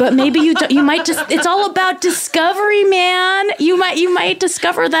 But maybe you might just, it's all about discovery, man. You might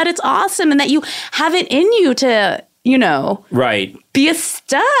discover that it's awesome and that you have it in you to, right, be a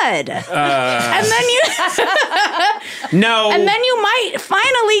stud. And then no. And then you might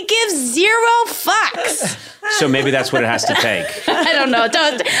finally give 0 fucks. So maybe that's what it has to take. I don't know. I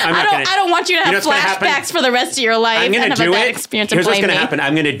don't want you to have flashbacks for the rest of your life. I'm going to do it. Experience. Here's what's going to happen.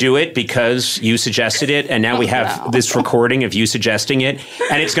 I'm going to do it because you suggested it, and now we have this recording of you suggesting it,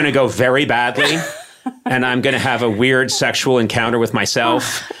 and it's going to go very badly. And I'm going to have a weird sexual encounter with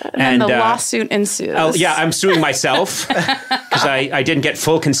myself. And the lawsuit ensues. I'm suing myself because I didn't get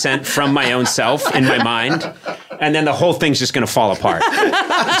full consent from my own self in my mind. and then the whole thing's just going to fall apart.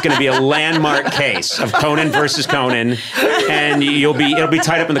 It's going to be a landmark case of Conan versus Conan, and it'll be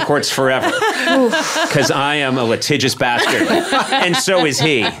tied up in the courts forever. Because I am a litigious bastard, and so is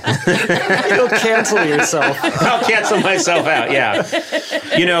he. You'll cancel yourself. I'll cancel myself out. Yeah,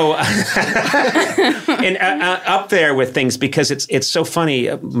 and up there with things, because it's so funny.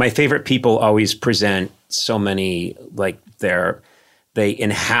 My favorite people always present so many, like they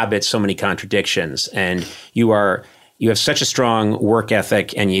inhabit so many contradictions, and you have such a strong work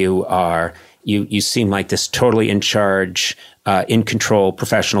ethic, and you seem like this totally in charge, in control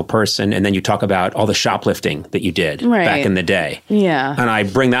professional person. And then you talk about all the shoplifting that you did back in the day. Yeah. And I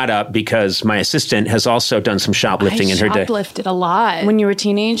bring that up because my assistant has also done some shoplifting in her day. I shoplifted a lot. When you were a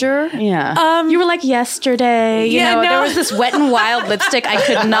teenager? Yeah. You were like yesterday. There was this Wet n Wild lipstick I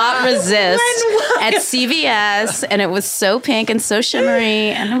could not resist at CVS, and it was so pink and so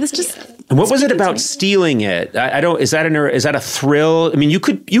shimmery, and it was just... And what was it about stealing it? I don't. Is that a thrill? I mean, you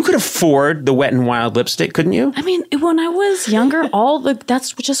could afford the Wet n Wild lipstick, couldn't you? I mean, when I was younger,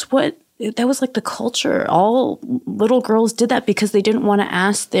 that's just what that was like the culture. All little girls did that because they didn't want to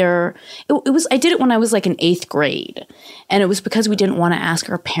ask their. It was. I did it when I was like in 8th grade, and it was because we didn't want to ask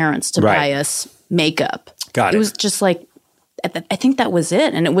our parents to buy us makeup. Got it. It was just like. I think that was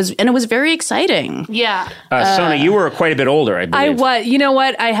it, and it was very exciting. Yeah. Sona, you were quite a bit older, I believe. I was. You know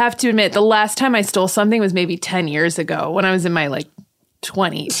what? I have to admit, the last time I stole something was maybe 10 years ago when I was in my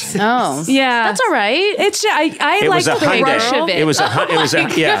 20s. Oh, yeah, that's all right. It's just, I like the rush of it. It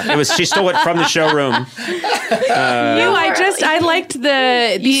was. She stole it from the showroom. I liked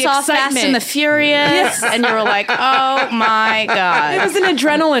the you saw excitement. Fast and the Furious, and you were like, oh my god, it was an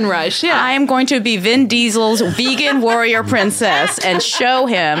adrenaline rush. Yeah, I am going to be Vin Diesel's vegan warrior princess and show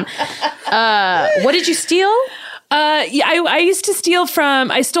him. What did you steal? I used to steal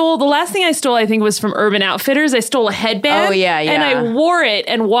the last thing I stole, I think, was from Urban Outfitters. I stole a headband. Oh, yeah. And I wore it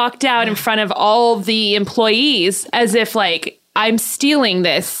and walked out in front of all the employees as if, I'm stealing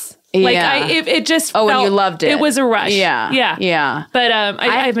this. Yeah. It just felt... and you loved it. It was a rush. Yeah. Yeah. Yeah. But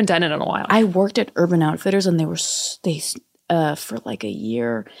I haven't done it in a while. I worked at Urban Outfitters, and for like a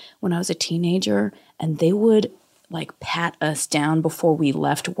year when I was a teenager, and they would pat us down before we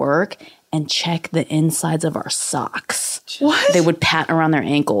left work and check the insides of our socks. What? They would pat around their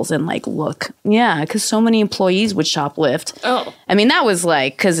ankles and look. Yeah, because so many employees would shoplift. Oh. I mean, that was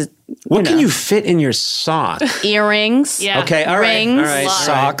because... What can you fit in your sock? Earrings. Yeah. Okay, all right. Rings. All right.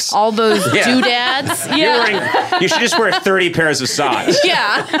 Socks. All those doodads. Yeah. You should just wear 30 pairs of socks.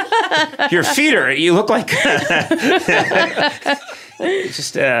 Yeah. Your feet you look like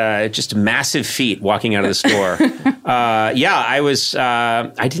just massive feet walking out of the store. I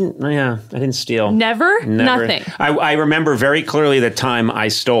didn't steal. Never? Nothing. I remember very clearly the time I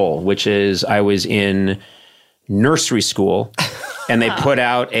stole, which is I was in nursery school, and they put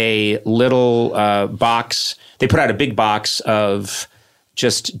out a little box. They put out a big box of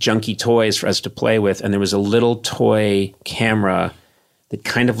just junky toys for us to play with, and there was a little toy camera that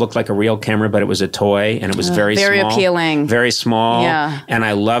kind of looked like a real camera, but it was a toy, and it was very small. Appealing. Very small. Yeah. And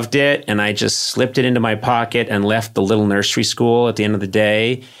I loved it, and I just slipped it into my pocket and left the little nursery school at the end of the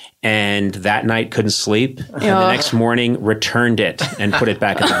day, and that night couldn't sleep. And the next morning returned it and put it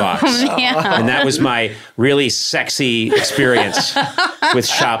back in the box. Yeah. And that was my really sexy experience with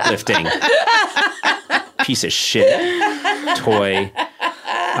shoplifting. Piece of shit toy.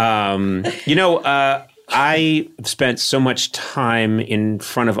 I spent so much time in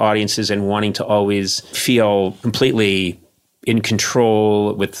front of audiences and wanting to always feel completely in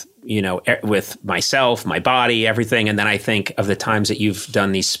control with myself, my body, everything. And then I think of the times that you've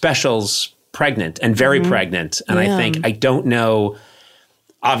done these specials pregnant and very pregnant. And I think, I don't know,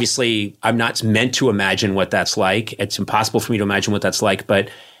 obviously I'm not meant to imagine what that's like. It's impossible for me to imagine what that's like, but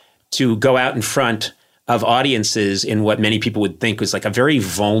to go out in front of audiences in what many people would think was a very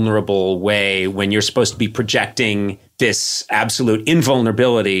vulnerable way when you're supposed to be projecting this absolute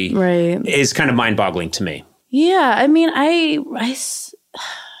invulnerability is kind of mind-boggling to me. Yeah, I mean, and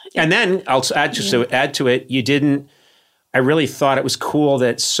then I'll add to it, I really thought it was cool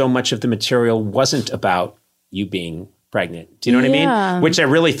that so much of the material wasn't about you being pregnant. Do you know what I mean? Which I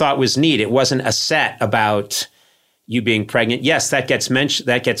really thought was neat. It wasn't a set about you being pregnant. Yes, that gets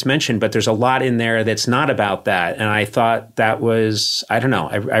mentioned, but there's a lot in there that's not about that. And I thought that was, I don't know,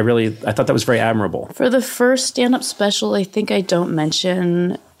 I thought that was very admirable. For the first stand-up special, I think I don't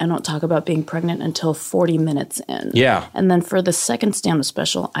talk about being pregnant until 40 minutes in. Yeah. And then for the second stand-up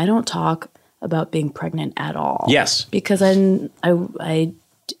special, I don't talk about being pregnant at all. Yes. Because I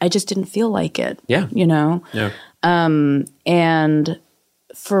just didn't feel like it. Yeah. You know? Yeah. And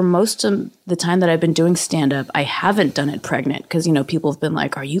for most of the time that I've been doing stand-up, I haven't done it pregnant because, you know, people have been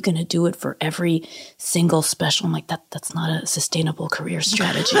like, are you going to do it for every single special? I'm like, that's not a sustainable career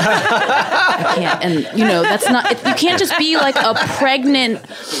strategy. I can't. And, you know, that's not, you can't just be like a pregnant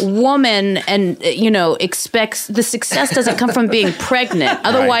woman and, you know, expects the success doesn't come from being pregnant.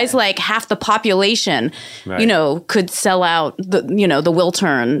 Otherwise, like half the population, you know, could sell out the, you know, the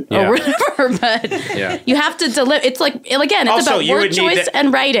Wiltern or whatever. But you have to deliver. It's like, again, it's also, about word choice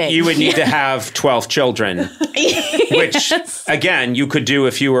and writing. You would need to have 12 children, which, again, you could do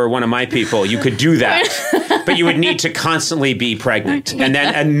if you were one of my people. You could do that. But you would need to constantly be pregnant. And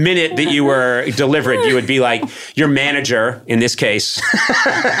then a minute that you were delivered, you would be like, your manager, in this case,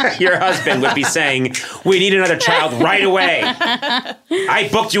 your husband would be saying, we need another child right away. I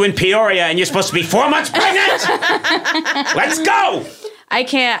booked you in Peoria and you're supposed to be 4 months pregnant. Let's go. I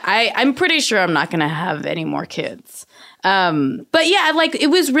can't. I'm pretty sure I'm not going to have any more kids. But yeah, like it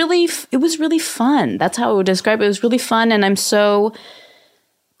was really fun. That's how I would describe it. It was really fun, and I'm so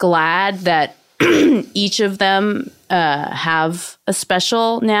glad that each of them have a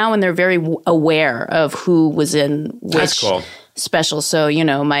special now, and they're very aware of who was in which special. So, you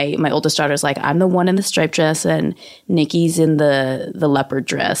know, my oldest daughter's like, I'm the one in the striped dress, and Nikki's in the leopard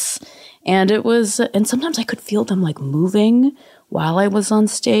dress, and it was. And sometimes I could feel them like moving while I was on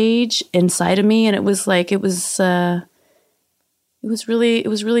stage inside of me, and it was like it was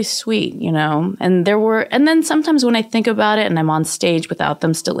really sweet, you know. And then sometimes when I think about it and I'm on stage without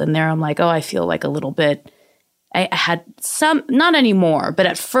them still in there, I'm like, oh, I feel like a little bit. I had some, not anymore, but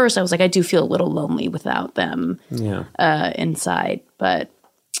at first I was like, I do feel a little lonely without them inside. But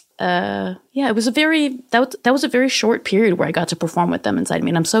it was that was a very short period where I got to perform with them inside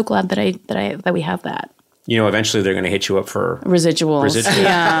me, and I'm so glad that we have that. You know, eventually they're going to hit you up for residuals.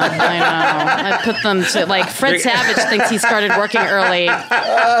 Yeah, I know. I put them to, like, Fred Savage thinks he started working early.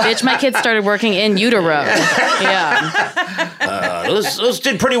 Bitch, my kids started working in utero. Yeah. Those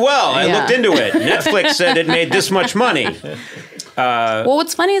did pretty well. I looked into it. Netflix said it made this much money. Well,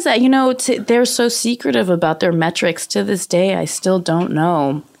 what's funny is that, you know, they're so secretive about their metrics. To this day, I still don't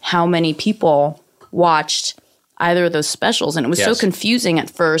know how many people watched either of those specials. And it was so confusing at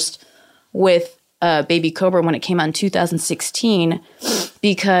first with Baby Cobra when it came out in 2016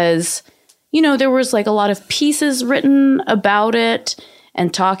 because, you know, there was like a lot of pieces written about it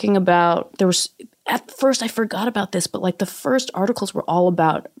and talking about, there was, at first I forgot about this, but like the first articles were all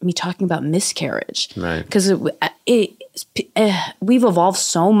about me talking about miscarriage. Right. Because we've evolved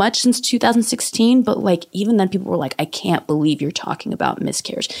so much since 2016, but like even then people were like, I can't believe you're talking about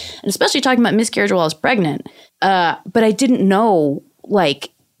miscarriage. And especially talking about miscarriage while I was pregnant. But I didn't know,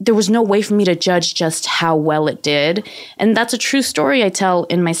 like, there was no way for me to judge just how well it did. And that's a true story I tell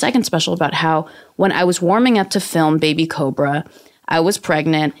in my second special about how when I was warming up to film Baby Cobra, I was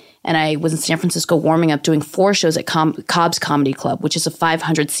pregnant and I was in San Francisco warming up doing 4 shows at Cobb's Comedy Club, which is a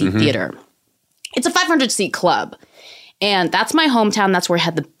 500-seat theater. It's a 500-seat club. And that's my hometown. That's where I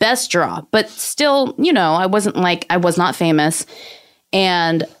had the best draw. But still, you know, I was not famous.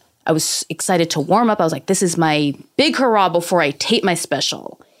 And I was excited to warm up. I was like, this is my big hurrah before I tape my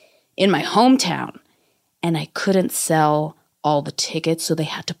special in my hometown. And I couldn't sell all the tickets, so they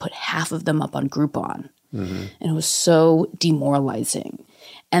had to put half of them up on Groupon. And it was so demoralizing.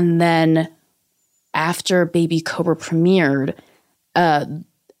 And then after Baby Cobra premiered,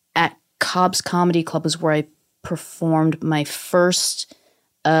 at Cobb's Comedy Club was where I performed my first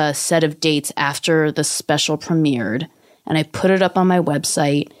set of dates after the special premiered. And I put it up on my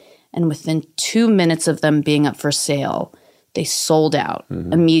website. And within 2 minutes of them being up for sale, they sold out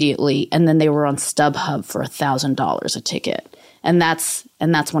immediately. And then they were on StubHub for $1,000 a ticket. And that's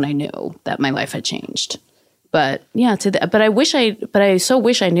when I knew that my life had changed. But yeah, I so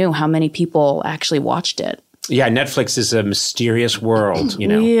wish I knew how many people actually watched it. Yeah, Netflix is a mysterious world, you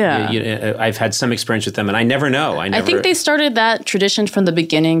know. Yeah. I've had some experience with them, and I never know. I think they started that tradition from the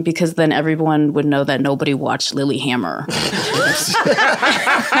beginning because then everyone would know that nobody watched Lilyhammer.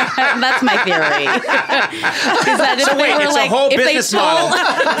 That's my theory. So wait, it's a whole business model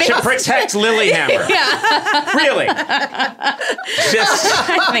to protect Lilyhammer. Yeah. Really?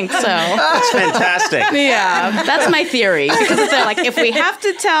 I think so. That's fantastic. Yeah, that's my theory. Because they're like, if we have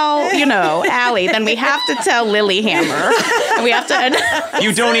to tell, you know, Allie, then we have to tell Lilyhammer. And we have to.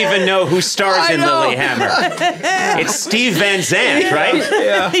 You don't even know who stars in Lilyhammer. It's Steve Van Zandt, right?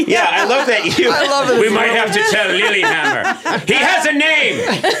 Yeah, I love that. I love it. We might have to tell Lilyhammer. He has a name.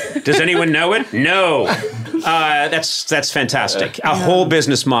 Does anyone know it? No. That's fantastic. A whole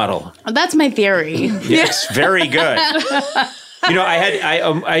business model. That's my theory. Yes, very good.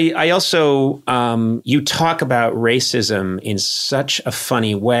 I also, you talk about racism in such a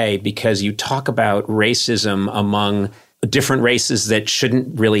funny way because you talk about racism among different races that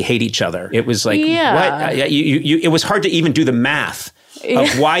shouldn't really hate each other. It was like, what? It was hard to even do the math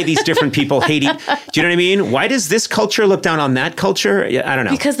of why these different people hate each. Do you know what I mean? Why does this culture look down on that culture? I don't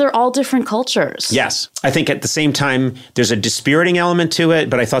know. Because they're all different cultures. Yes. I think at the same time, there's a dispiriting element to it,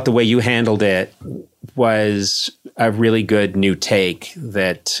 but I thought the way you handled it was a really good new take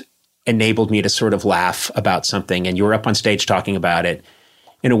that enabled me to sort of laugh about something. And you were up on stage talking about it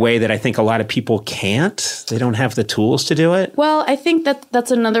in a way that I think a lot of people can't. They don't have the tools to do it. Well, I think that's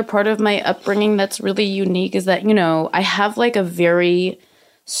another part of my upbringing that's really unique is that, I have like a very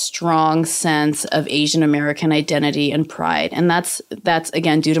strong sense of Asian American identity and pride. And that's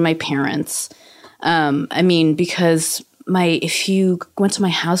again, due to my parents. Because if you went to my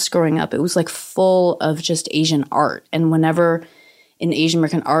house growing up, it was like full of just Asian art. And whenever an Asian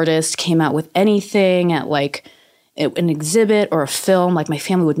American artist came out with anything at like an exhibit or a film, like my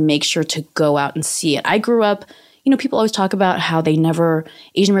family would make sure to go out and see it. I grew up, people always talk about how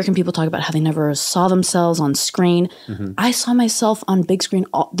Asian American people talk about how they never saw themselves on screen. Mm-hmm. I saw myself on the big screen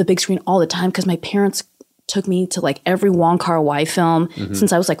all the time because my parents took me to like every Wong Kar-wai film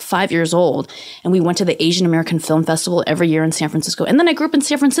since I was like 5 years old. And we went to the Asian American Film Festival every year in San Francisco. And then I grew up in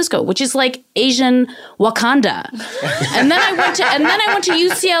San Francisco, which is like Asian Wakanda. and then I went to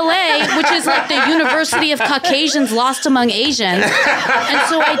UCLA, which is like the University of Caucasians lost among Asians. And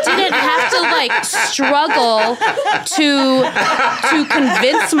so I didn't have to like struggle to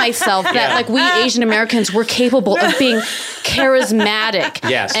convince myself that like we Asian Americans were capable of being charismatic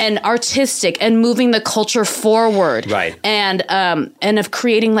and artistic and moving the culture forward, right? And of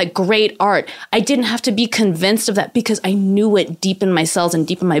creating like great art. I didn't have to be convinced of that because I knew it deep in my cells and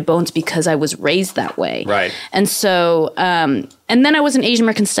deep in my bones because I was raised that way, right? And so, and then I was an Asian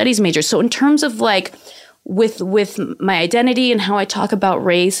American Studies major. So in terms of like with my identity and how I talk about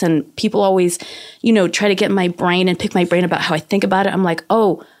race, and people always, try to get my brain and pick my brain about how I think about it. I'm like,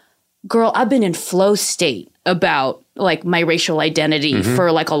 oh, girl, I've been in flow state about like my racial identity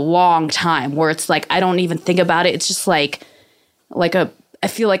for like a long time where it's like I don't even think about it. It's just I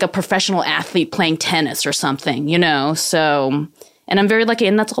feel like a professional athlete playing tennis or something, So, and I'm very lucky,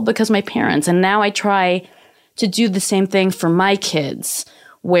 and that's all because of my parents. And now I try to do the same thing for my kids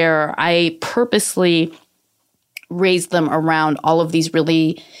where I purposely raise them around all of these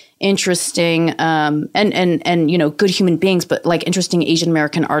really interesting and good human beings, but like interesting Asian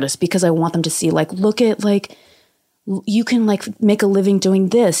American artists, because I want them to see like, look at like, you can like make a living doing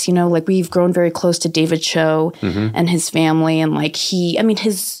this, like we've grown very close to David Cho and his family. And like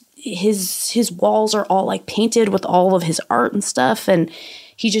his walls are all like painted with all of his art and stuff. And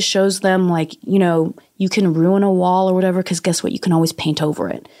he just shows them like, you can ruin a wall or whatever, because guess what? You can always paint over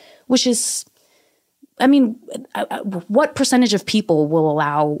it, which is, what percentage of people will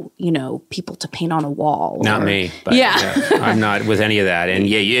allow, people to paint on a wall? Not me. But I'm not with any of that. And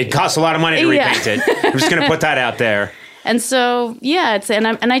it costs a lot of money to repaint it. I'm just going to put that out there. And so,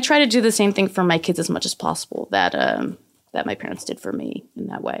 and I try to do the same thing for my kids as much as possible that my parents did for me in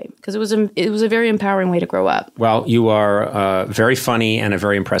that way, because it was a very empowering way to grow up. Well, you are very funny and a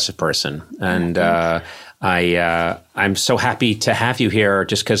very impressive person. And I'm so happy to have you here,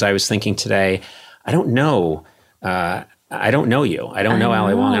 just because I was thinking today, I don't know you. I don't know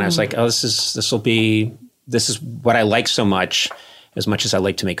Ali Wong. And I was like, oh, this is what I like so much as I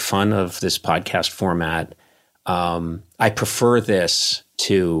like to make fun of this podcast format. I prefer this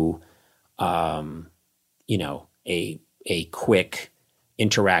to, a quick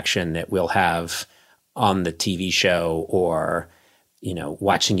interaction that we'll have on the TV show, or,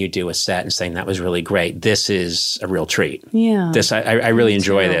 watching you do a set and saying that was really great. This is a real treat. Yeah. I really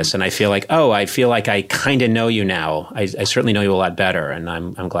enjoy this. And I feel like, I kind of know you now. I certainly know you a lot better, and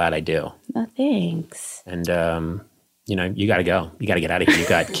I'm glad I do. Oh, thanks. And, you got to go. You got to get out of here. You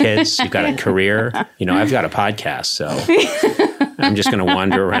got kids. You got a career. I've got a podcast, so I'm just going to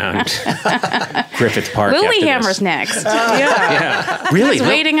wander around Griffith Park. Lilyhammer's next. Yeah. Really? He's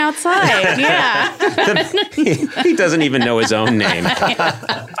waiting outside. Yeah. He doesn't even know his own name.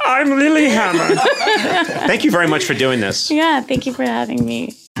 I'm Lilyhammer. Thank you very much for doing this. Yeah, thank you for having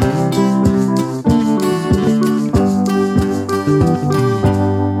me.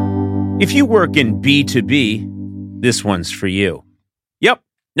 If you work in B2B, this one's for you. Yep,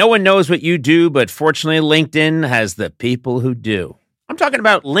 no one knows what you do, but fortunately, LinkedIn has the people who do. I'm talking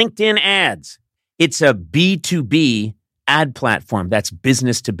about LinkedIn ads. It's a B2B ad platform that's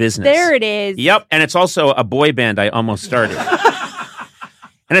business to business. There it is. Yep, and it's also a boy band I almost started.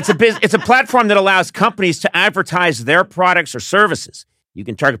 And it's a platform that allows companies to advertise their products or services. You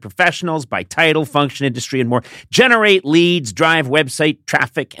can target professionals by title, function, industry, and more. Generate leads, drive website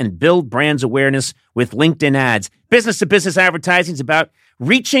traffic, and build brand's awareness with LinkedIn ads. Business-to-business advertising is about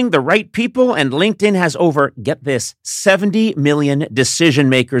reaching the right people, and LinkedIn has over, get this, 70 million decision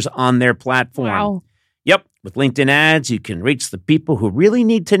makers on their platform. Wow. Yep. With LinkedIn ads, you can reach the people who really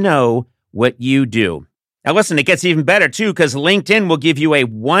need to know what you do. Now, listen, it gets even better, too, because LinkedIn will give you a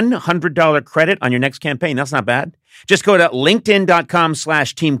 $100 credit on your next campaign. That's not bad. Just go to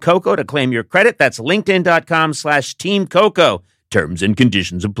linkedin.com/Team Coco to claim your credit. That's linkedin.com/Team Coco. Terms and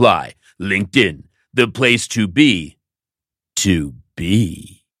conditions apply. LinkedIn, the place to be. To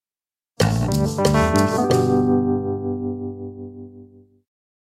be.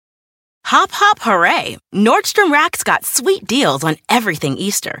 Hop, hop, hooray! Nordstrom Rack's got sweet deals on everything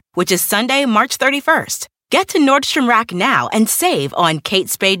Easter, which is Sunday, March 31st. Get to Nordstrom Rack now and save on Kate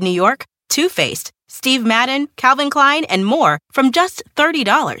Spade New York, Too Faced, Steve Madden, Calvin Klein, and more from just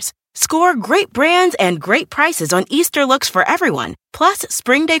 $30. Score great brands and great prices on Easter looks for everyone, plus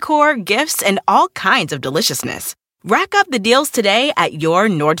spring decor, gifts, and all kinds of deliciousness. Rack up the deals today at your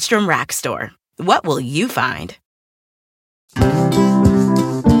Nordstrom Rack store. What will you find? You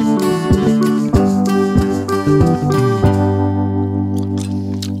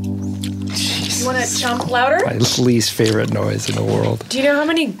want to chomp louder? My least favorite noise in the world. Do you know how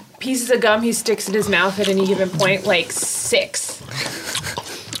many pieces of gum he sticks in his mouth at any given point? Like 6.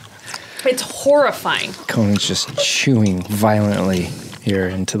 It's horrifying. Conan's just chewing violently here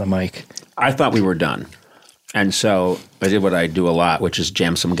into the mic. I thought we were done. And so I did what I do a lot, which is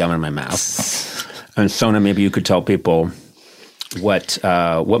jam some gum in my mouth. And Sona, maybe you could tell people what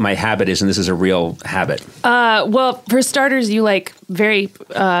my habit is, and this is a real habit. Well, for starters, you like very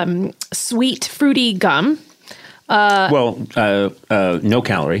sweet, fruity gum. No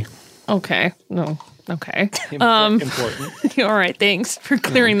calorie. Okay. No. Okay. Important. All right. Thanks for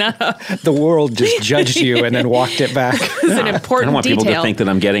clearing that up. The world just judged you and then walked it back. It's an I important don't want detail. people to think that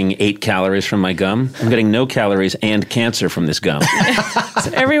I'm getting 8 calories from my gum. I'm getting no calories and cancer from this gum.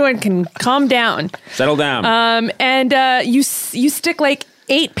 So everyone can calm down. Settle down. And you stick like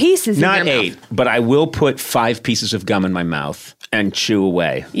 8 pieces in Not your mouth. 8, but I will put 5 pieces of gum in my mouth and chew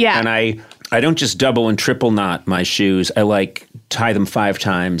away. Yeah. And I don't just double and triple knot my shoes. I tie them 5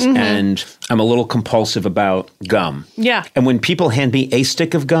 times, and I'm a little compulsive about gum. Yeah. And when people hand me a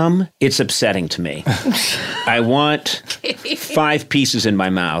stick of gum, it's upsetting to me. I want 5 pieces in my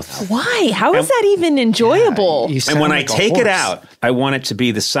mouth. Why? How is that even enjoyable? And when I take it out, I want it to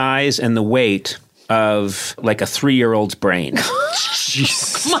be the size and the weight of like a 3-year-old's brain.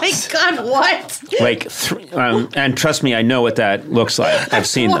 My God, what? And trust me, I know what that looks like. I've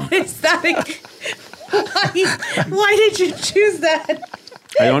seen them. What is that? Why did you choose that?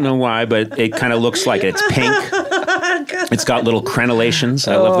 I don't know why, but it kind of looks like it. It's pink. It's got little crenellations.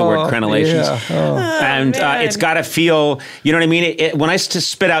 I love the word crenellations. Yeah. And it's got to feel, you know what I mean? When I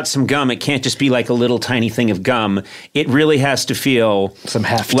spit out some gum, it can't just be like a little tiny thing of gum. It really has to feel Some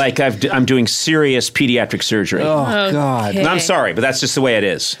heft. like I'm doing serious pediatric surgery. Oh, God. And I'm sorry, but that's just the way it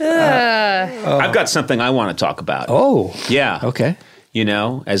is. I've got something I want to talk about. Oh. Yeah. Okay. You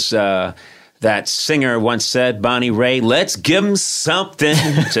know, as that singer once said, Bonnie Raitt, let's give 'em something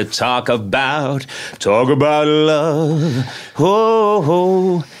to talk about. Talk about love.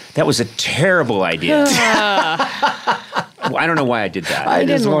 Oh. That was a terrible idea. I don't know why I did that. I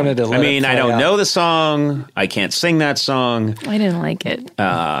just wanted to let I mean, it I play don't out. know the song. I can't sing that song. I didn't like it.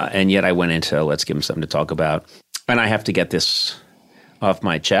 And yet I went into let's give 'em something to talk about. And I have to get this off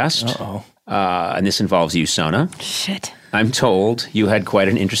my chest. Uh-oh. And this involves you, Sona. Shit. I'm told you had quite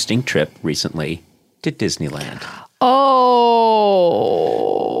an interesting trip recently to Disneyland.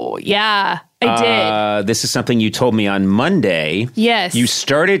 Oh, yeah, I did. This is something you told me on Monday. Yes. You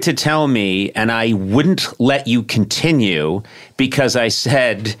started to tell me, and I wouldn't let you continue because I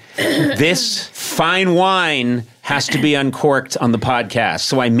said, this fine wine has to be uncorked on the podcast.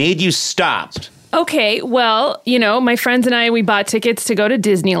 So I made you stop. Okay, well, my friends and I, we bought tickets to go to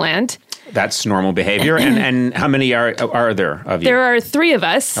Disneyland. That's normal behavior. And how many are there of you? There are 3 of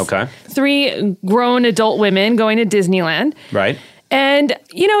us. Okay. 3 grown adult women going to Disneyland. Right. And,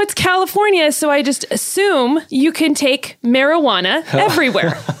 it's California, so I just assume you can take marijuana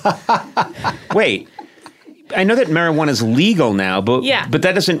everywhere. Wait. I know that marijuana is legal now, but Yeah. but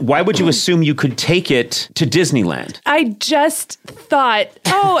that doesn't. Why would you assume you could take it to Disneyland? I just thought,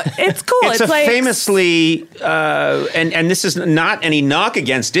 it's cool. It's a like famously, and this is not any knock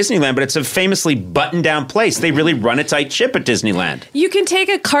against Disneyland, but it's a famously buttoned down place. They really run a tight ship at Disneyland. you can take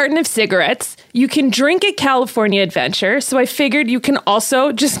a carton of cigarettes. You can drink at California Adventure. So I figured you can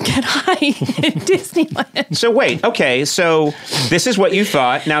also just get high at Disneyland. So wait, okay, so this is what you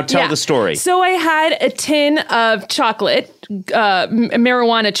thought. Now tell the story. So I had a tin of chocolate,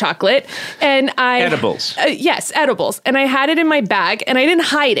 marijuana chocolate, and Edibles. Yes, edibles. And I had it in my bag, and I didn't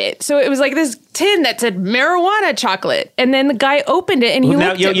hide it. So it was like this tin that said marijuana chocolate. And then the guy opened it, and he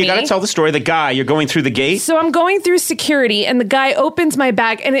looked at me. You got to tell the story. The guy, you're going through the gate. So I'm going through security, and the guy opens my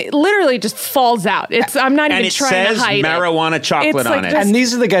bag, and it literally just falls out. I'm not even trying to hide it. And it says marijuana chocolate on it. And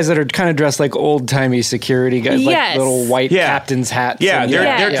these are the guys that are kind of dressed like old-timey security guys, Yes. like little white captain's hats. Yeah, and,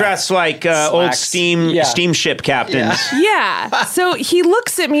 they're dressed like old steamship captains. Yeah. So he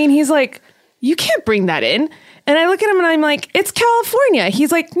looks at me, and he's like, you can't bring that in. And I look at him and I'm like, it's California.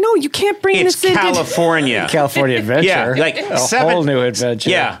 He's like, no, you can't bring this in. It's California. California Adventure. Yeah, like a whole new adventure.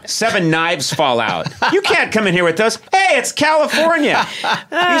 Yeah, 7 knives fall out. You can't come in here with those. Hey, it's California. These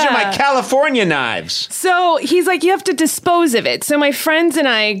are my California knives. So he's like, you have to dispose of it. So my friends and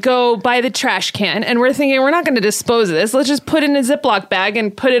I go buy the trash can, and we're thinking, we're not going to dispose of this. Let's just put it in a Ziploc bag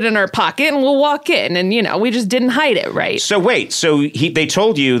and put it in our pocket, and we'll walk in. And, we just didn't hide it right. So wait, they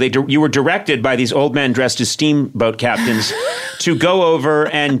told you, you were directed by these old men dressed as steamboat captains to go over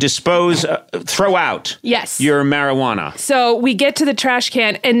and throw out your marijuana. So we get to the trash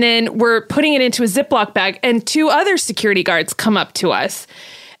can, and then we're putting it into a Ziploc bag, and 2 other security guards come up to us.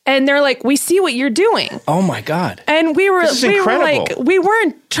 And they're like, we see what you're doing. Oh my God. And we were incredible. like, we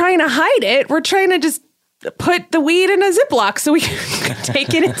weren't trying to hide it. We're trying to just put the weed in a Ziploc so we can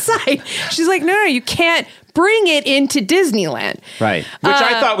take it inside. She's like, no, you can't bring it into Disneyland. Right. Which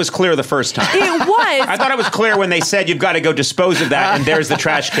I thought was clear the first time. It was. I thought it was clear when they said you've got to go dispose of that and there's the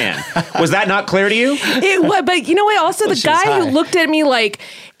trash can. Was that not clear to you? It was, but you know what? Also, the guy who looked at me like,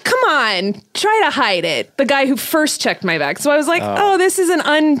 come on, try to hide it. The guy who first checked my bag. So I was like, this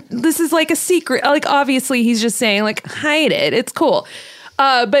is like a secret. Like, obviously he's just saying like, hide it. It's cool.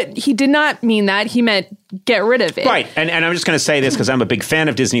 But he did not mean that. He meant get rid of it. Right. And I'm just going to say this because I'm a big fan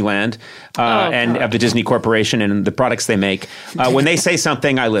of Disneyland and of the Disney Corporation and the products they make. When they say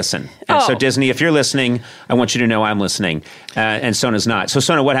something, I listen. And so Disney, if you're listening, I want you to know I'm listening. And Sona's not. So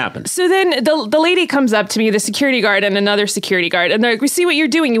Sona, what happened? So then the lady comes up to me, the security guard and another security guard, and they're like, we see what you're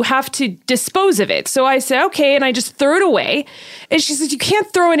doing. You have to dispose of it. So I said, okay. And I just threw it away. And she says, you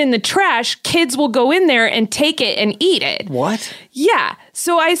can't throw it in the trash. Kids will go in there and take it and eat it. What? Yeah.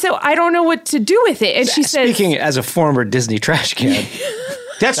 So I said, I don't know what to do with it. And she says, speaking as a former Disney trash can.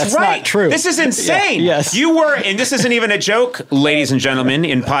 That's right. Not true. This is insane. Yeah, yes. You were, and this isn't even a joke, ladies and gentlemen,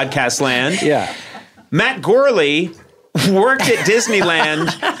 in podcast land. Yeah. Matt Gorley worked at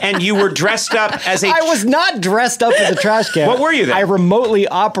Disneyland and you were dressed up as I was not dressed up as a trash can. What were you then? I remotely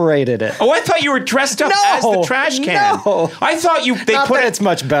operated it. Oh, I thought you were dressed up as the trash can. No. I thought it's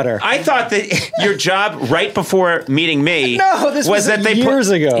much better. I thought that your job right before meeting me this was that they years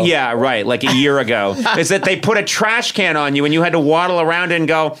ago. Yeah, right, like a year ago. Is that they put a trash can on you and you had to waddle around and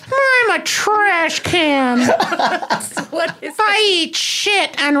go, I'm a trash can. I eat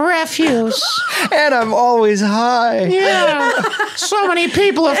shit and refuse. And I'm always high. Yeah. So many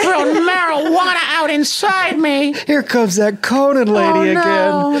people have thrown marijuana out inside me. Here comes that Conan lady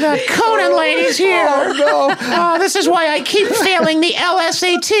again. Oh, that Conan lady's here. Oh, no. Oh, this is why I keep failing the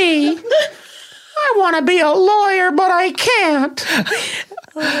LSAT. I want to be a lawyer, but I can't.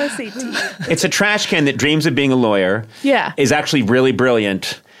 LSAT. It's a trash can that dreams of being a lawyer. Yeah. Is actually really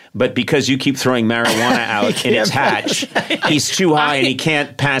brilliant. But because you keep throwing marijuana out in its hatch, he's too high and he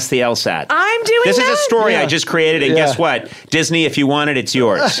can't pass the LSAT. I'm doing This that? is a story I just created, and guess what? Disney, if you want it, it's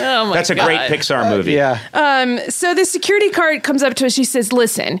yours. Oh my That's a God. great Pixar movie. Yeah. So the security guard comes up to us. She says,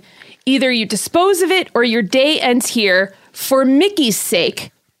 listen, either you dispose of it or your day ends here. For Mickey's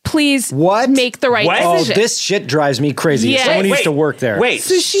sake, please make the right decision. Oh, this shit drives me crazy. Yeah. Someone used to work there. Wait.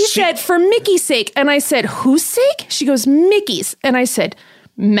 So she said, for Mickey's sake. And I said, whose sake? She goes, Mickey's. And I said,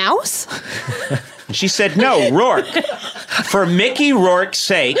 Mouse? She said, no, Rourke. For Mickey Rourke's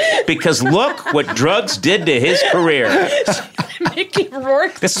sake, because look what drugs did to his career. Mickey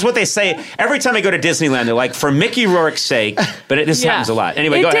Rourke? This is what they say every time I go to Disneyland. They're like, for Mickey Rourke's sake. But this happens a lot.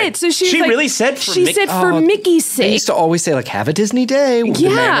 Anyway, it go did. ahead. So she like, really said for She said for Mickey's sake. They used to always say, like, have a Disney day with the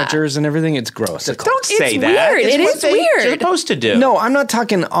managers and everything. It's gross. Don't say it's that. Weird. It's it what is they're weird. supposed to do. No, I'm not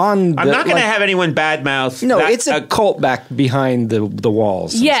talking on I'm not going to have anyone badmouth. No, it's a cult back behind the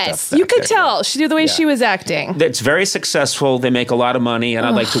walls. And yes, stuff you could there. tell. The way she was acting. It's very successsul. They make a lot of money, and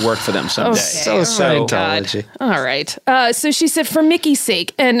I'd like to work for them someday. So Scientology. All right. So she said, for Mickey's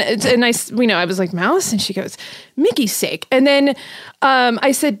sake. And I was like, Mouse? And she goes, Mickey's sake. And then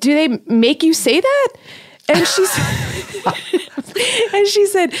I said, do they make you say that? And she said, And she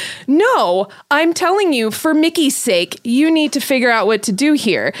said, no, I'm telling you, for Mickey's sake, you need to figure out what to do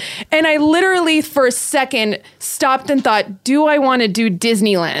here. And I literally, for a second, stopped and thought, do I want to do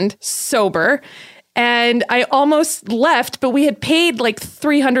Disneyland sober? And I almost left, but we had paid like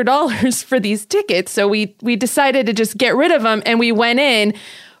 $300 for these tickets. So we decided to just get rid of them, and we went in.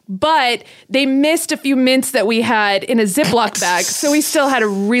 But they missed a few mints that we had in a Ziploc bag, so we still had a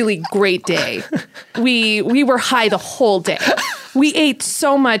really great day. We were high the whole day. We ate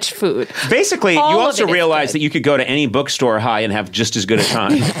so much food. Basically, All you of also it is realize good. that you could go to any bookstore high and have just as good a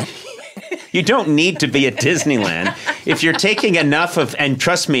time. You don't need to be at Disneyland. If you're taking enough of, and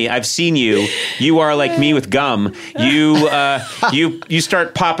trust me, I've seen you. You are like me with gum. You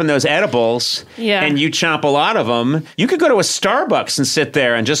start popping those edibles, and you chomp a lot of them. You could go to a Starbucks and sit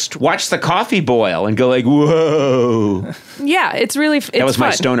there and just watch the coffee boil and go like, "Whoa!" Yeah, it's really. That was fun.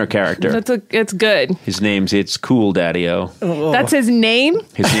 my stoner character. It's good. It's Cool Daddy-O. That's his name?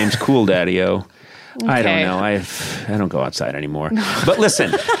 His name's Cool Daddy-O. I don't Okay. know. I don't go outside anymore. But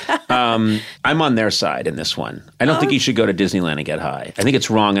listen, I'm on their side in this one. I don't think you should go to Disneyland and get high. I think it's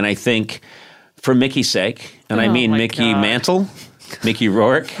wrong. And I think for Mickey's sake, and I mean my Mickey God. Mantle, Mickey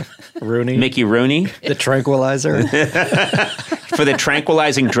Rourke, Rooney. Mickey Rooney, The tranquilizer. for the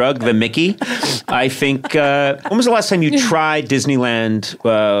tranquilizing drug, the Mickey. I think, when was the last time you tried Disneyland,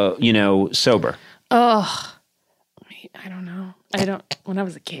 sober? I don't know. When I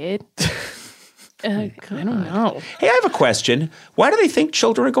was a kid. I don't know. Hey, I have a question. Why do they think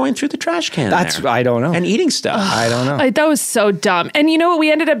children are going through the trash can there? I don't know. And eating stuff? I don't know. That was so dumb. And you know what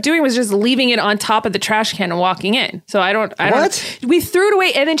we ended up doing was just leaving it on top of the trash can and walking in. So I don't. What? We threw it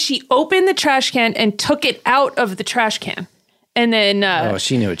away, and then she opened the trash can and took it out of the trash can. And then, Oh,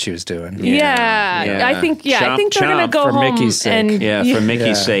 she knew what she was doing. yeah. I think they're gonna Chomp go for home Mickey's sake. and Yeah, for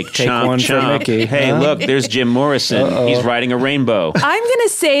Mickey's sake. Take Chomp, one for chomp. Mickey. Hey, Huh? look, there's Jim Morrison. He's riding a rainbow. I'm going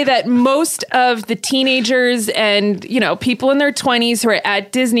to say that most of the teenagers and, people in their 20s who are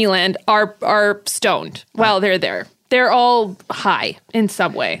at Disneyland are stoned while they're there. They're all high in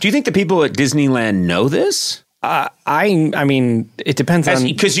some way. Do you think the people at Disneyland know this? I mean, it depends on.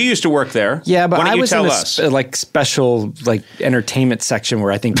 Because you used to work there. Yeah, but Why don't I you was tell in a us? special entertainment section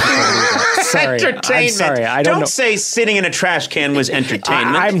where I think people do that. Sorry, Entertainment. I'm sorry. I don't know. say sitting in a trash can was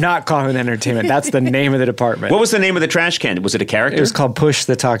entertainment. I'm not calling it entertainment. That's the name of the department. What was the name of the trash can? Was it a character? It was called Push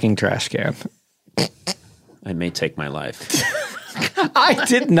the Talking Trash Can. I may take my life. I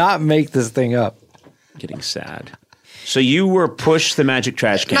did not make this thing up. Getting sad. So you were Push the Magic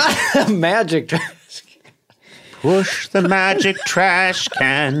Trash Can. Magic trash. Push the magic trash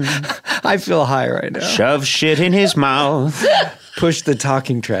can. I feel high right now. Shove shit in his mouth. Push the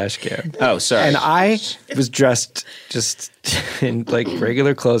talking trash can. Oh, sorry. And I was dressed just in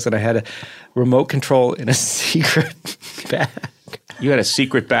regular clothes, and I had a remote control in a secret bag. You had a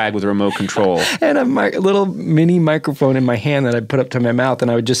secret bag with a remote control. And a little mini microphone in my hand that I'd put up to my mouth, and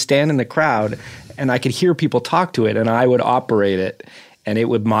I would just stand in the crowd, and I could hear people talk to it, and I would operate it, and it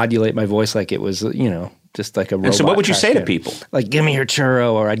would modulate my voice like it was, just like a robot. And so what would you trash say to can. people? Like, give me your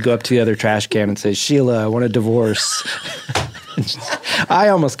churro, or I'd go up to the other trash can and say, Sheila, I want a divorce. I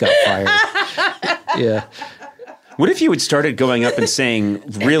almost got fired. Yeah. What if you had started going up and saying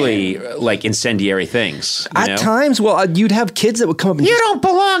really incendiary things? At times, you'd have kids that would come up and don't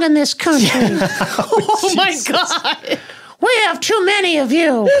belong in this country. Oh my God. We have too many of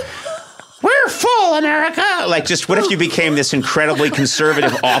you. We're full, America. What if you became this incredibly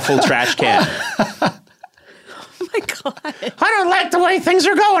conservative, awful trash can? Oh my God. I don't like the way things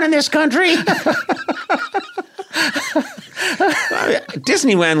are going in this country.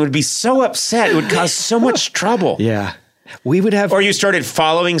 Disneyland would be so upset. It would cause so much trouble. Yeah. We would have... Or you started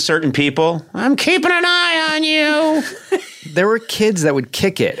following certain people. I'm keeping an eye on you. There were kids that would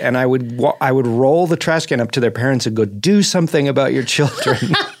kick it, and I would roll the trash can up to their parents and go, do something about your children.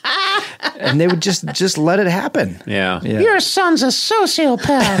 And they would just let it happen. Yeah. Your son's a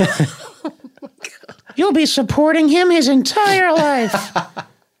sociopath. You'll be supporting him his entire life.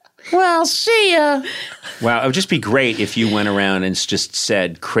 Well, see ya. Wow, it would just be great if you went around and just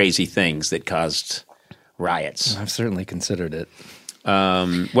said crazy things that caused riots. I've certainly considered it.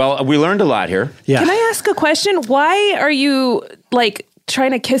 Well, we learned a lot here. Yeah. Can I ask a question? Why are you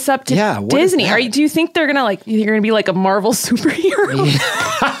trying to kiss up to what is Disney? that? Do you think they're gonna you're gonna be like a Marvel superhero?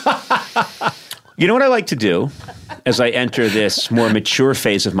 You know what I like to do as I enter this more mature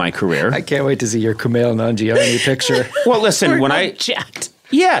phase of my career? I can't wait to see your Kumail Nanjiani picture. Well, listen, when I jacked.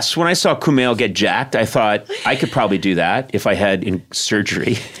 Yes, when I saw Kumail get jacked, I thought I could probably do that if I had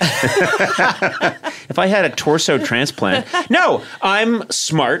surgery. If I had a torso transplant. No, I'm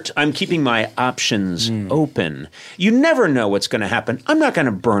smart. I'm keeping my options open. You never know what's going to happen. I'm not going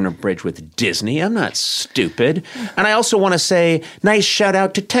to burn a bridge with Disney. I'm not stupid. And I also want to say nice shout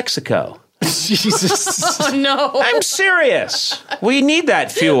out to Texaco. Jesus. Oh, no. I'm serious. We need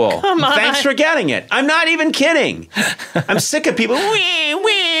that fuel. Come on. Thanks for getting it. I'm not even kidding. I'm sick of people. Wee,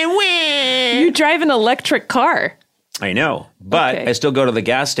 wee, wee. You drive an electric car. I know, but Okay. I still go to the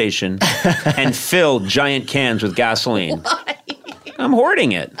gas station and fill giant cans with gasoline. Why? I'm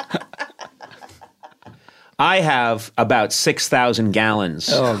hoarding it. I have about 6,000 gallons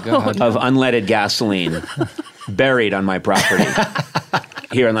Oh, God. of unleaded gasoline buried on my property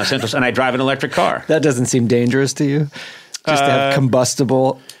here in Los Angeles, and I drive an electric car. That doesn't seem dangerous to you? Just to have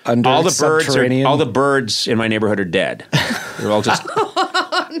combustible under All the subterranean? birds in my neighborhood are dead. They're all just.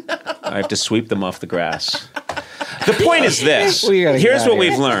 I have to sweep them off the grass. The point is this. We gotta get Here's out what of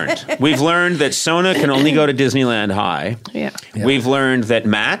we've here. learned. We've learned that Sona can only go to Disneyland High. Yeah. We've learned that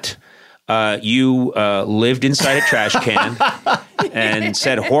Matt, you lived inside a trash can and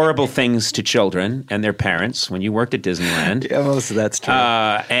said horrible things to children and their parents when you worked at Disneyland. Yeah, most of that's true.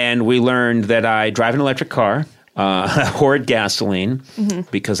 And we learned that I drive an electric car, hoard gasoline,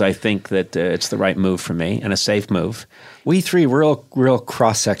 because I think that it's the right move for me and a safe move. We three, real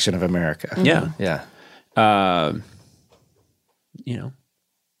cross-section of America. Yeah. Yeah. You know,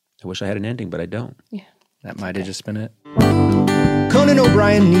 I wish I had an ending, but I don't. That might have just been it. Conan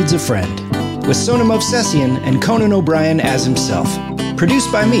O'Brien Needs a Friend, with Sona Movsesian and Conan O'Brien as himself.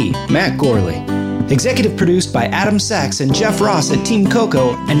 Produced by me, Matt Gorley. Executive produced by Adam Sachs and Jeff Ross at Team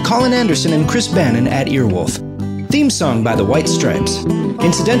Coco and Colin Anderson and Chris Bannon at Earwolf. Theme song by the White Stripes.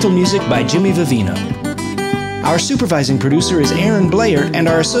 Incidental music by Jimmy Vivino. Our supervising producer is Aaron Blair, and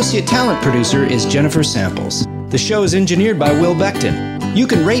our associate talent producer is Jennifer Samples. The show is engineered by Will Beckton. You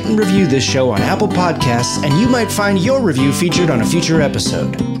can rate and review this show on Apple Podcasts, and you might find your review featured on a future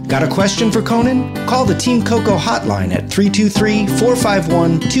episode. Got a question for Conan? Call the Team Coco hotline at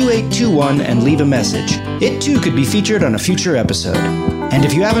 323-451-2821 and leave a message. It too could be featured on a future episode. And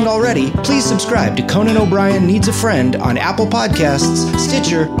if you haven't already, please subscribe to Conan O'Brien Needs a Friend on Apple Podcasts,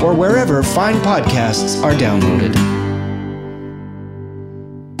 Stitcher, or wherever fine podcasts are downloaded.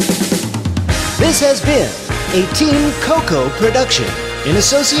 This has been a Team Coco production in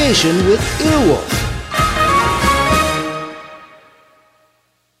association with Earwolf.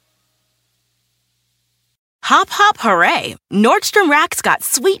 Hop, hop, hooray! Nordstrom Rack's got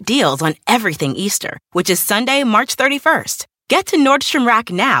sweet deals on everything Easter, which is Sunday, March 31st. Get to Nordstrom Rack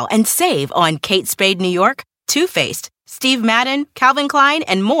now and save on Kate Spade New York, Too Faced, Steve Madden, Calvin Klein,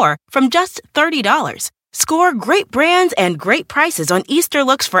 and more from just $30. Score great brands and great prices on Easter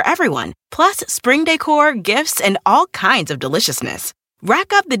looks for everyone, plus spring decor, gifts, and all kinds of deliciousness.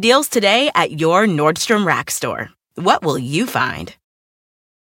 Rack up the deals today at your Nordstrom Rack store. What will you find?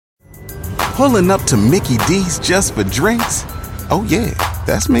 Pulling up to Mickey D's just for drinks? Oh yeah,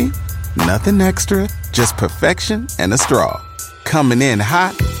 that's me. Nothing extra, just perfection and a straw. Coming in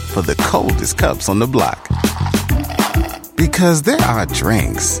hot for the coldest cups on the block. Because there are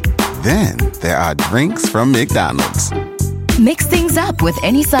drinks. Then there are drinks from McDonald's. Mix things up with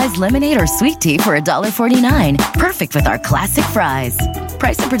any size lemonade or sweet tea for $1.49. Perfect with our classic fries.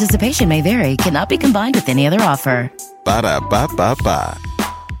 Price and participation may vary. Cannot be combined with any other offer. Ba-da-ba-ba-ba.